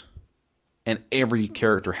abilities. And every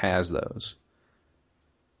character has those.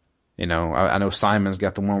 I know Simon's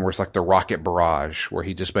got the one where it's like the rocket barrage, where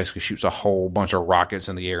he just basically shoots a whole bunch of rockets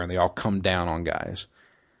in the air and they all come down on guys.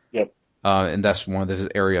 Yep. And that's one of his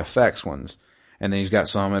area effects ones. And then he's got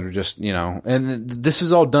some that are just, and this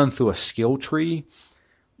is all done through a skill tree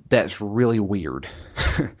that's really weird.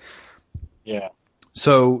 Yeah.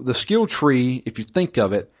 So the skill tree, if you think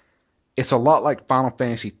of it, it's a lot like Final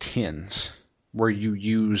Fantasy X, where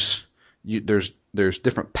there's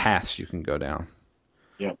different paths you can go down.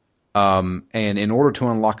 Yeah. And in order to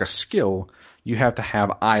unlock a skill, you have to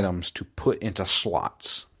have items to put into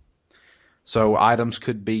slots. So items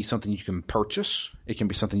could be something you can purchase. It can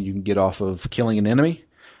be something you can get off of killing an enemy,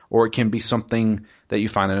 or it can be something that you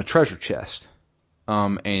find in a treasure chest.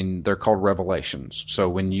 And they're called revelations. So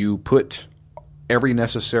when you put every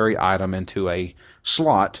necessary item into a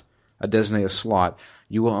slot, a designated slot,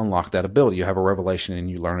 you will unlock that ability. You have a revelation and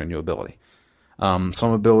you learn a new ability.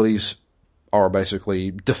 Some abilities are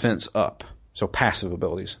basically defense up, so passive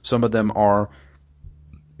abilities. Some of them are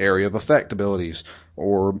area of effect abilities,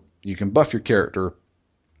 or you can buff your character,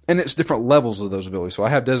 and it's different levels of those abilities. So I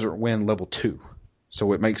have Desert Wind level 2,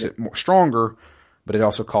 so it makes it more stronger, but it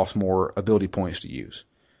also costs more ability points to use.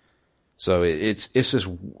 So it's this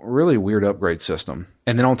really weird upgrade system.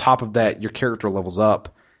 And then on top of that, your character levels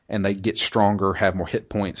up and they get stronger, have more hit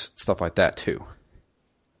points, stuff like that too.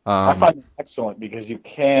 I find it excellent because you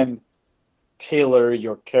can tailor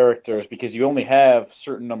your characters because you only have a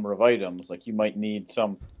certain number of items. Like you might need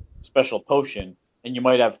some special potion, and you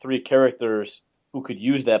might have 3 characters who could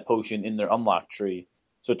use that potion in their unlock tree.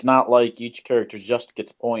 So it's not like each character just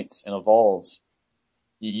gets points and evolves.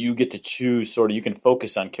 You get to choose you can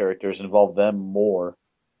focus on characters and evolve them more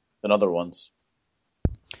than other ones.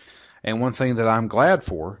 And one thing that I'm glad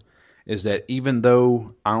for is that even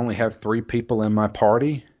though I only have 3 people in my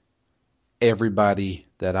party, everybody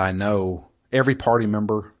that I know, every party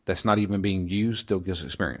member that's not even being used still gets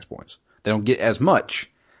experience points. They don't get as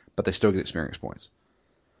much, but they still get experience points.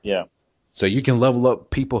 Yeah. So you can level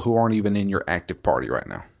up people who aren't even in your active party right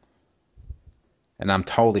now. And I'm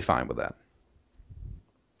totally fine with that.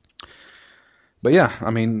 But yeah, I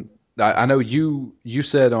mean, I know you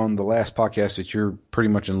said on the last podcast that you're pretty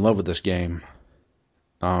much in love with this game.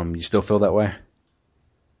 You still feel that way?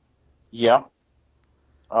 Yeah.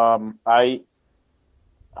 I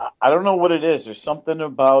don't know what it is. There's something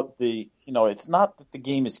about it's not that the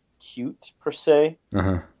game is cute per se.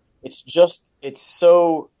 Uh-huh. It's just, it's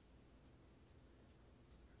so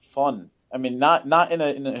fun. I mean, not in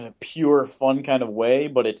a pure fun kind of way,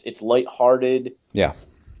 but it's lighthearted. Yeah.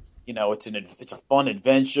 It's a fun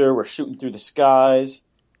adventure. We're shooting through the skies.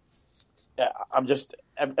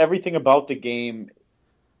 Everything about the game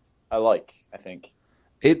I think.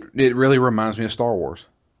 It really reminds me of Star Wars.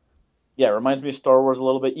 Yeah, it reminds me of Star Wars a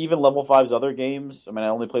little bit. Even Level 5's other games. I mean, I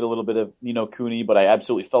only played a little bit of Ni no Kuni, but I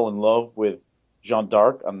absolutely fell in love with Jeanne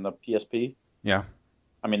d'Arc on the PSP. Yeah.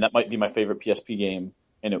 I mean, that might be my favorite PSP game,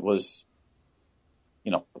 and it was,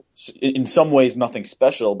 in some ways nothing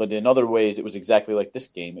special, but in other ways it was exactly like this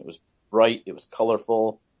game. It was bright, it was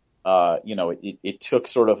colorful, it took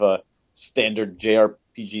sort of a standard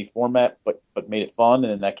JRPG format, but made it fun,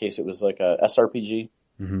 and in that case it was like a SRPG.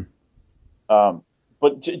 Mm-hmm.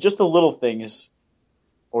 But just the little things,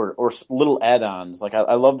 or little add-ons. Like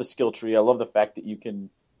I love the skill tree. I love the fact that you can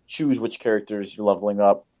choose which characters you're leveling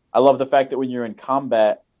up. I love the fact that when you're in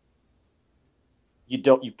combat,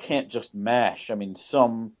 you can't just mash. I mean,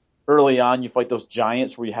 early on you fight those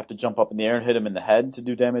giants where you have to jump up in the air and hit them in the head to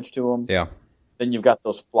do damage to them. Yeah. Then you've got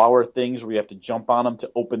those flower things where you have to jump on them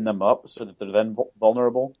to open them up so that they're then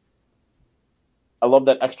vulnerable. I love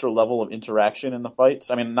that extra level of interaction in the fights.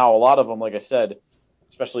 I mean, now a lot of them, like I said,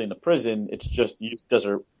 especially in the prison, it's just use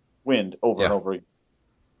Desert Wind over and over again.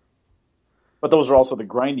 But those are also the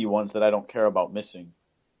grindy ones that I don't care about missing.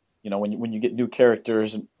 When you get new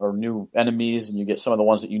characters or new enemies, and you get some of the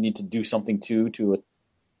ones that you need to do something to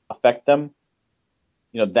affect them,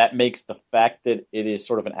 that makes the fact that it is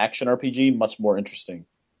sort of an action RPG much more interesting.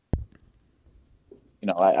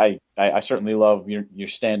 I certainly love your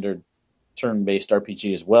standard turn-based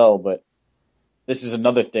RPG as well, but this is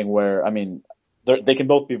another thing where, I mean, they can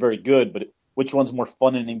both be very good, but which one's more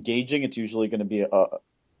fun and engaging? It's usually going to be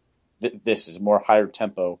this is more higher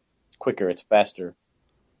tempo, it's quicker, it's faster,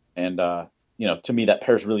 and to me that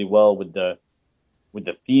pairs really well with the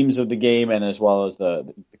themes of the game, and as well as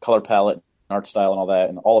the color palette, art style, and all that,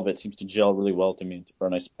 and all of it seems to gel really well to me for a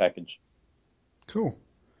nice package. Cool.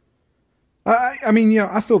 I mean,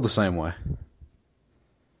 I feel the same way.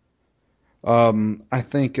 I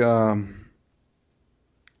think a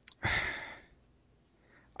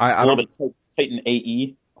little bit Titan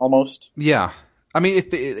AE almost. Yeah, I mean,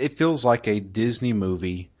 it feels like a Disney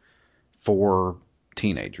movie for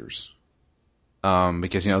teenagers.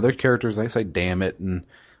 Because their characters, they say "damn it" and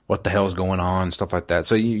 "what the hell's going on" and stuff like that.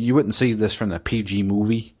 So you wouldn't see this from a PG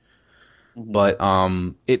movie, but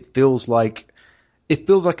it feels like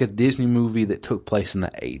a Disney movie that took place in the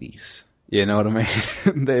 80s. You know what I mean?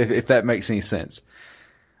 If that makes any sense.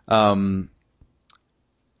 Because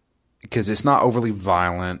it's not overly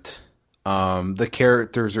violent. The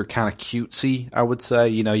characters are kind of cutesy, I would say.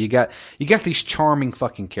 You know, you got these charming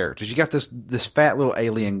fucking characters. You got this fat little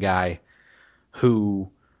alien guy who,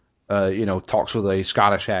 talks with a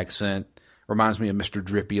Scottish accent. Reminds me of Mr.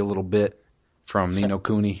 Drippy a little bit from Ni no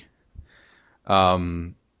Kuni.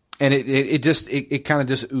 And it kind of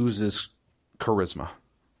just oozes charisma.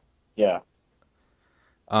 Yeah.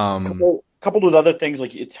 Um, Coupled with other things,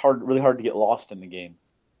 like it's really hard to get lost in the game.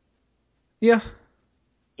 yeah.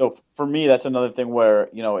 So for me, that's another thing where,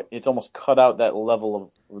 it's almost cut out that level of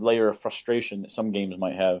layer of frustration that some games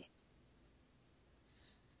might have.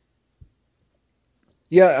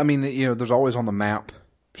 Yeah, I mean, there's always on the map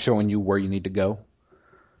showing you where you need to go.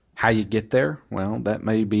 How you get there, well, that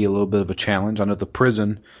may be a little bit of a challenge. I know the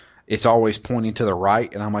prison, it's always pointing to the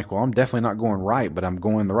right, and I'm like, well, I'm definitely not going right, but I'm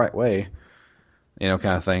going the right way, kind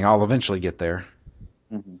of thing. I'll eventually get there.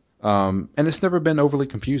 Mm-hmm. And it's never been overly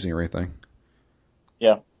confusing or anything.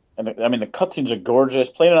 Yeah, and the cutscenes are gorgeous.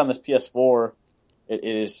 Playing it on this PS4, it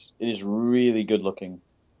is really good looking.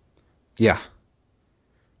 Yeah.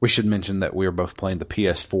 We should mention that we are both playing the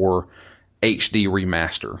PS4 HD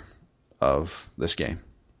remaster of this game.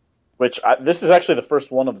 This is actually the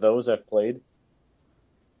first one of those I've played.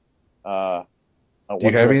 Do you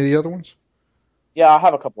have any of the other ones? Yeah, I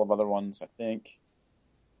have a couple of other ones, I think.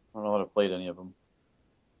 I don't know if I've played any of them.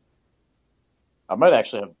 I might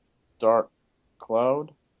actually have Dark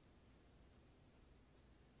Cloud.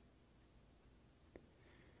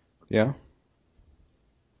 Yeah.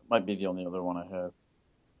 Might be the only other one I have.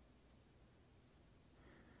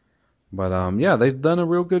 But, yeah, they've done a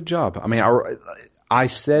real good job. I mean, I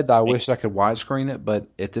said I wish I could widescreen it, but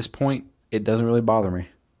at this point, it doesn't really bother me.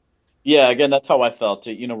 Yeah, again, that's how I felt.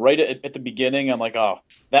 Right at the beginning, I'm like, oh,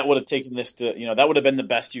 that would have taken this to, that would have been the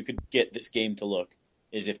best you could get this game to look,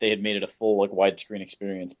 is if they had made it a full, widescreen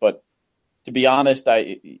experience. But to be honest,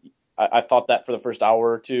 I thought that for the first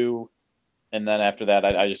hour or two, and then after that,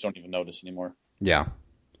 I just don't even notice anymore. Yeah.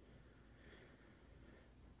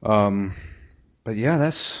 But yeah,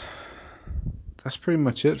 that's pretty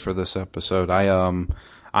much it for this episode.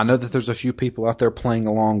 I know that there's a few people out there playing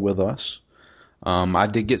along with us. I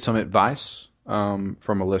did get some advice from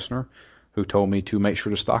a listener who told me to make sure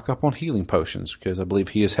to stock up on healing potions because I believe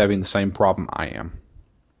he is having the same problem I am,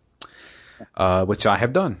 which I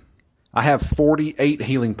have done. I have 48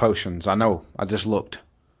 healing potions. I know. I just looked.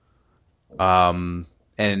 And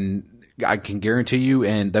I can guarantee you,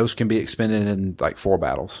 and those can be expended in 4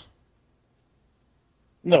 battles.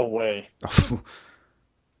 No way.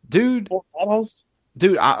 Dude. 4 battles?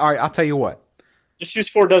 Dude, I'll tell you what. Just use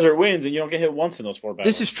 4 desert winds and you don't get hit once in those 4 battles.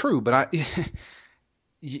 This is true, but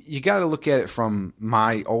you got to look at it from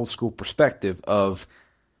my old school perspective of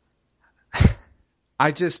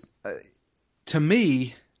to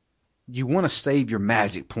me, you want to save your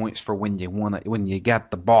magic points for when you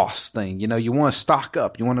got the boss thing. You want to stock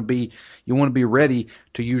up. You want to be ready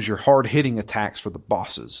to use your hard hitting attacks for the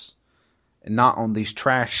bosses and not on these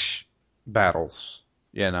trash battles,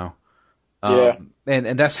 Yeah.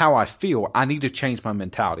 And that's how I feel. I need to change my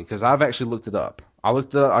mentality because I've actually looked it up.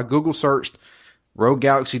 I Google searched Rogue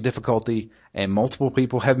Galaxy difficulty and multiple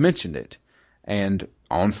people have mentioned it. And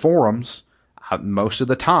on forums, most of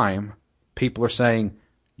the time, people are saying,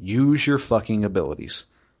 use your fucking abilities.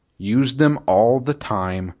 Use them all the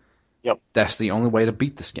time. Yep. That's the only way to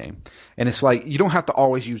beat this game. And it's like, you don't have to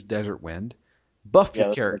always use Desert Wind. Buff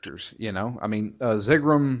your characters, I mean,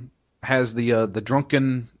 Zigguram has the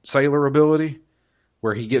drunken sailor ability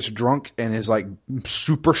where he gets drunk and is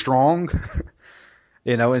super strong,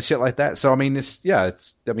 and shit like that. So, I mean,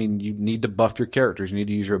 you need to buff your characters. You need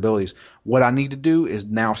to use your abilities. What I need to do is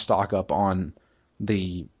now stock up on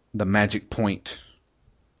the magic point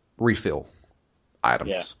refill items.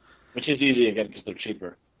 Yeah. Which is easy again because they're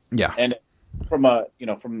cheaper. Yeah. And from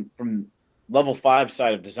from level 5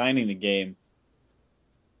 side of designing the game,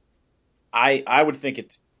 I would think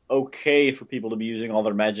it's okay for people to be using all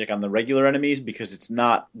their magic on the regular enemies because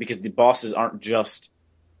the bosses aren't just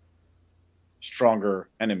stronger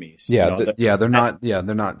enemies. Yeah, they're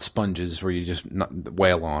not sponges where you just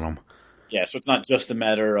wail on them. Yeah, so it's not just a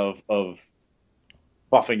matter of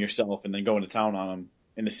buffing yourself and then going to town on them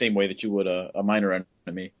in the same way that you would a minor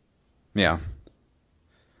enemy. Yeah.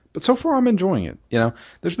 But so far I'm enjoying it.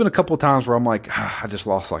 There's been a couple of times where I'm like, I just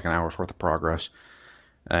lost an hour's worth of progress.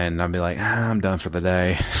 And I'd be like, I'm done for the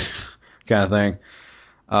day kind of thing.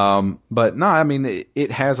 But no, I mean,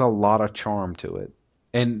 it has a lot of charm to it.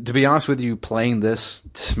 And to be honest with you, playing this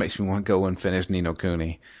just makes me want to go and finish Ni no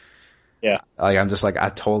Kuni. Yeah. Like I'm just like I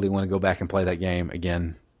totally want to go back and play that game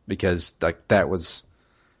again because like that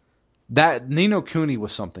Ni no Kuni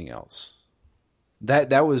was something else.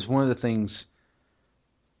 That was one of the things.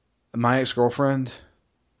 My ex-girlfriend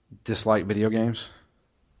disliked video games,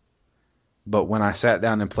 but when I sat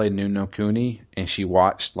down and played Ni no Kuni and she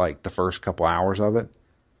watched like the first couple hours of it,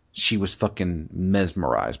 she was fucking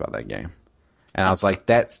mesmerized by that game. And I was like,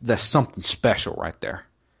 that's something special right there.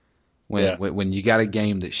 When you got a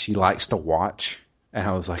game that she likes to watch, and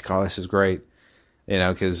I was like, oh, this is great. You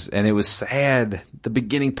know, and it was sad. The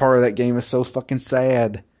beginning part of that game is so fucking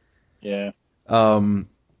sad. Yeah.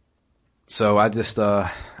 So I just, I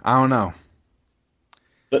don't know.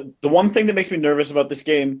 The one thing that makes me nervous about this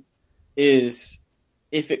game is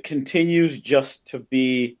if it continues just to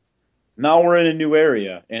be, now we're in a new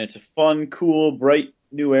area, and it's a fun, cool, bright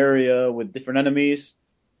new area with different enemies,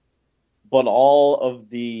 but all of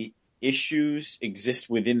the issues exist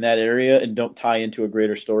within that area and don't tie into a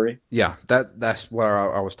greater story. Yeah, that's what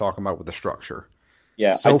I was talking about with the structure.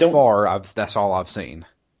 Yeah, so far, that's all I've seen.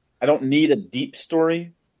 I don't need a deep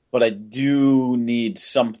story, but I do need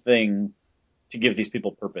something to give these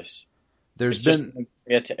people purpose. There's just been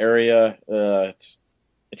area to area. It's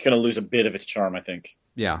going to lose a bit of its charm, I think.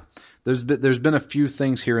 Yeah, there's been a few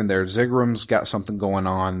things here and there. Zigram's got something going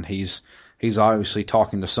on. He's obviously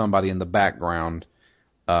talking to somebody in the background,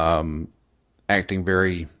 acting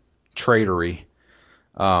very traitory.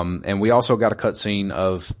 And we also got a cutscene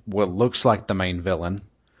of what looks like the main villain.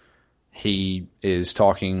 He is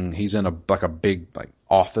talking. He's in a big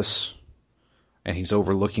office, and he's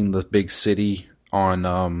overlooking the big city on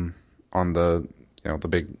the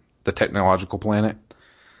the technological planet.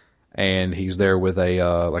 And he's there with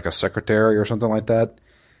a secretary or something like that,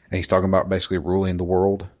 and he's talking about basically ruling the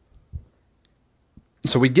world.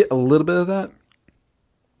 So we get a little bit of that,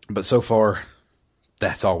 but so far,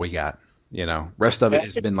 that's all we got. You know, rest of it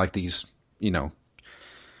has been like these,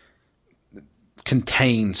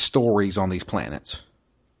 contained stories on these planets.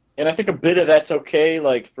 And I think a bit of that's okay.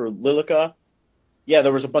 Like for Lilica, yeah,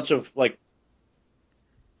 there was a bunch of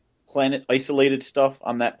planet isolated stuff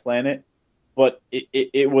on that planet. But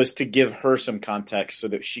it was to give her some context so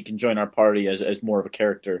that she can join our party as more of a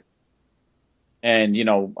character. And,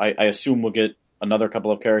 I assume we'll get another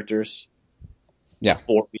couple of characters. Yeah.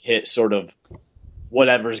 Before we hit sort of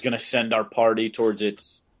whatever's going to send our party towards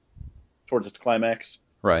its climax.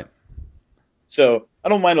 Right. So I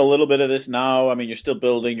don't mind a little bit of this now. I mean, you're still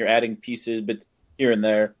building, you're adding pieces, but here and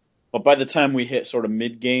there. But by the time we hit sort of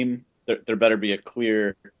mid-game, there better be a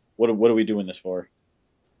clear, what are we doing this for?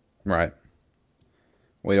 Right.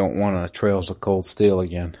 We don't want a Trails of Cold Steel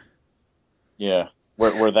again. Yeah,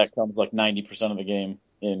 where that comes like 90% of the game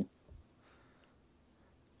in.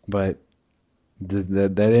 But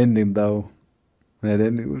that ending, though, that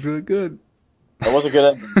ending was really good. That was a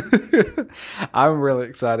good ending. I'm really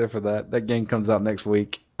excited for that. That game comes out next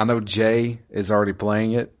week. I know Jay is already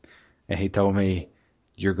playing it, and he told me,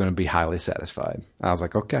 you're going to be highly satisfied. I was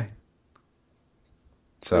like, okay.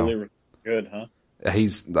 So really good, huh? I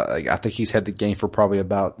think he's had the game for probably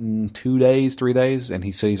about 2 days, 3 days, and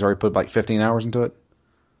he said he's already put like 15 hours into it.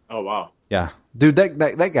 Oh, wow. Yeah. Dude,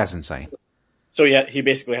 that guy's insane. So he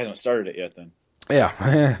basically hasn't started it yet then.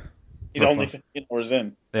 Yeah. He's only 15 hours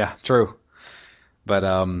in. Yeah, true. But,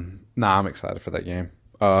 I'm excited for that game.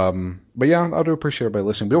 But yeah, I do appreciate everybody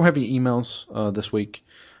listening. We don't have any emails, this week.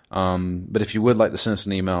 But if you would like to send us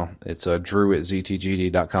an email, it's,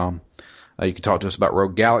 drew@ztgd.com. You can talk to us about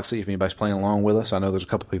Rogue Galaxy if anybody's playing along with us. I know there's a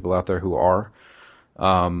couple people out there who are.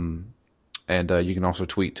 And you can also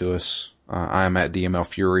tweet to us. I am at DML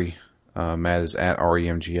Fury. Matt is at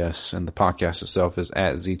REMGS. And the podcast itself is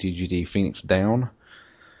at ZTGD Phoenix Down.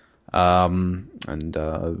 I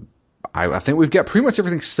think we've got pretty much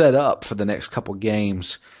everything set up for the next couple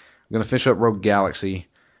games. We're going to finish up Rogue Galaxy.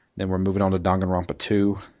 Then we're moving on to Danganronpa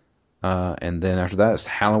 2. And then after that, it's the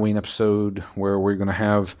Halloween episode where we're going to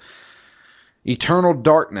have Eternal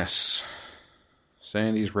Darkness,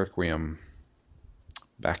 Sandy's Requiem,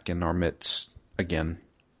 back in our midst again.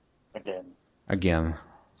 Again.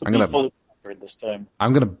 So I'm fully conquered this time.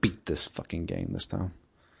 I'm gonna beat this fucking game this time.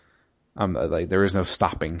 There is no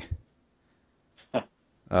stopping.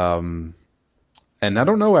 And I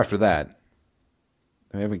don't know after that.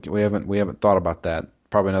 We haven't thought about that.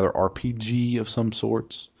 Probably another RPG of some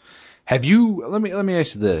sorts. Have you? Let me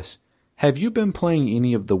ask you this. Have you been playing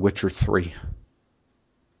any of The Witcher 3?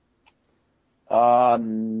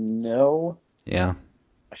 No. Yeah.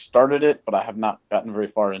 I started it, but I have not gotten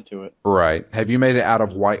very far into it. Right. Have you made it out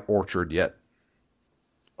of White Orchard yet?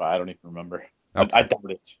 Well, I don't even remember. Okay. I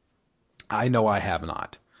doubt it. I know I have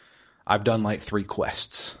not. I've done like 3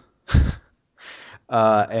 quests.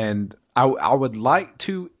 And I would like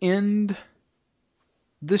to end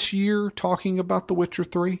this year talking about The Witcher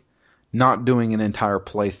 3. Not doing an entire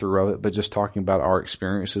playthrough of it, but just talking about our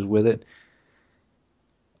experiences with it.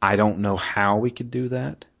 I don't know how we could do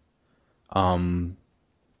that.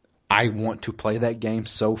 I want to play that game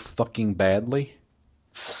so fucking badly.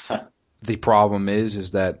 The problem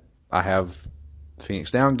is that I have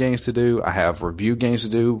Phoenix Down games to do. I have review games to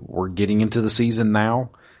do. We're getting into the season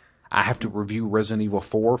now. I have to review Resident Evil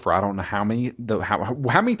 4 for I don't know how many.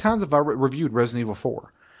 How many times have I reviewed Resident Evil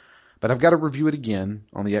 4? But I've got to review it again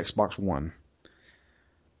on the Xbox One.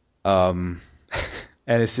 And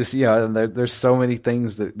it's just, there's so many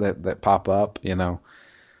things that pop up, But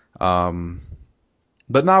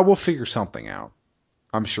no, we'll figure something out.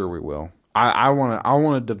 I'm sure we will. I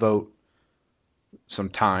want to devote some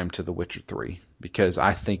time to The Witcher 3 because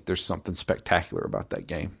I think there's something spectacular about that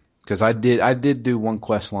game. Because I did do one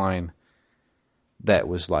quest line that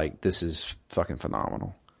was like, this is fucking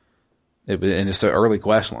phenomenal. And it's an early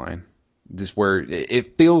quest line. This where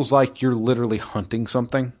it feels like you're literally hunting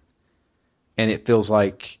something, and it feels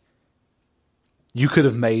like you could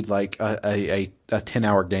have made like a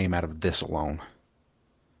 10-hour game out of this alone.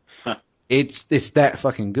 Huh. It's that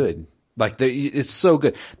fucking good. Like it's so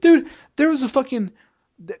good, dude. There's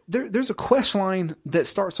a quest line that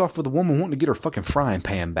starts off with a woman wanting to get her fucking frying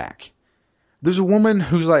pan back. There's a woman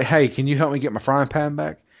who's like, "Hey, can you help me get my frying pan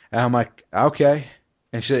back?" And I'm like, "Okay."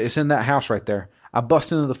 And it's in that house right there. I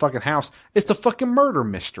bust into the fucking house. It's a fucking murder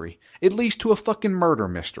mystery. It leads to a fucking murder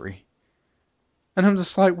mystery. And I'm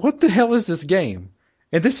just like, what the hell is this game?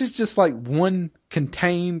 And this is just like one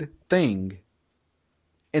contained thing.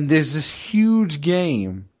 And there's this huge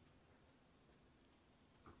game.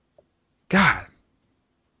 God.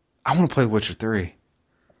 I want to play Witcher 3.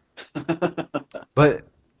 But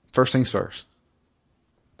first things first.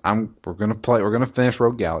 We're gonna finish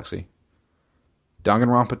Rogue Galaxy.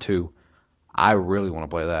 Danganronpa 2. I really want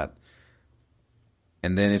to play that.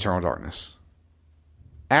 And then Eternal Darkness.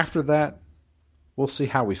 After that, we'll see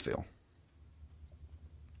how we feel.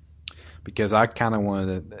 Because I kind of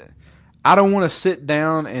want to... I don't want to sit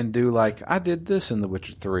down and do like, I did this in The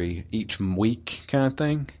Witcher 3 each week kind of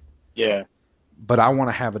thing. Yeah. But I want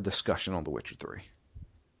to have a discussion on The Witcher 3.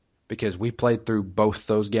 Because we played through both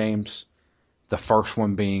those games. The first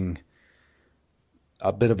one being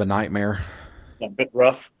a bit of a nightmare. A bit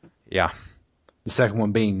rough. Yeah. The second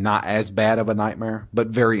one being not as bad of a nightmare, but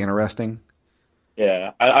very interesting. Yeah,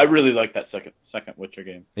 I really like that second Witcher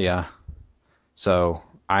game. Yeah. So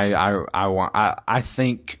I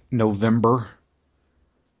think November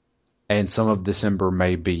and some of December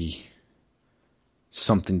may be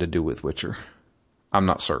something to do with Witcher. I'm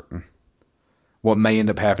not certain. What may end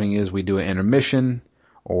up happening is we do an intermission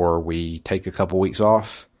or we take a couple weeks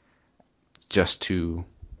off just to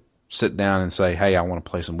sit down and say, hey, I want to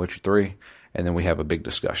play some Witcher 3. And then we have a big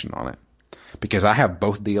discussion on it. Because I have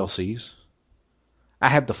both DLCs. I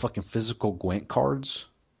have the fucking physical Gwent cards.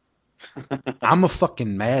 I'm a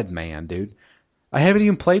fucking madman, dude. I haven't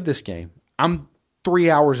even played this game. I'm 3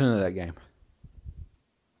 hours into that game.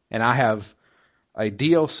 And I have a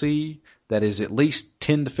DLC that is at least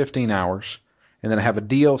 10 to 15 hours. And then I have a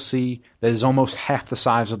DLC that is almost half the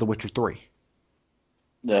size of The Witcher 3.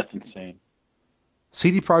 That's insane.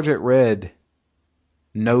 CD Projekt Red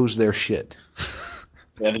knows their shit.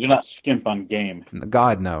 Yeah, they do not skimp on game.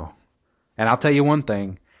 God, no. And I'll tell you one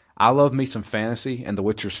thing. I love me some fantasy, and The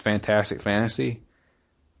Witcher's fantastic fantasy.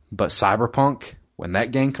 But Cyberpunk, when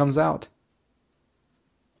that game comes out,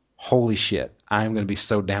 holy shit. I am going to be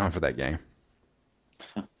so down for that game.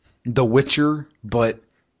 The Witcher, but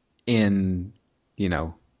in,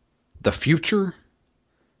 the future,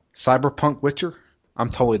 Cyberpunk Witcher, I'm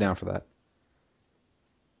totally down for that.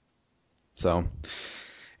 So,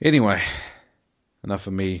 anyway, enough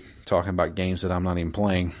of me talking about games that I'm not even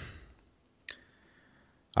playing.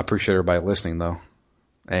 I appreciate everybody listening, though.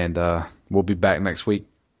 And we'll be back next week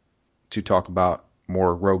to talk about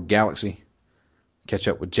more Rogue Galaxy. Catch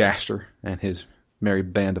up with Jaster and his merry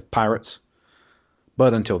band of pirates.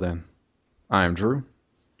 But until then, I am Drew.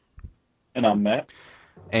 And I'm Matt.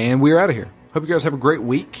 And we're out of here. Hope you guys have a great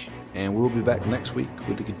week. And we'll be back next week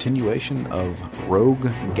with the continuation of Rogue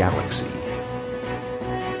Galaxy.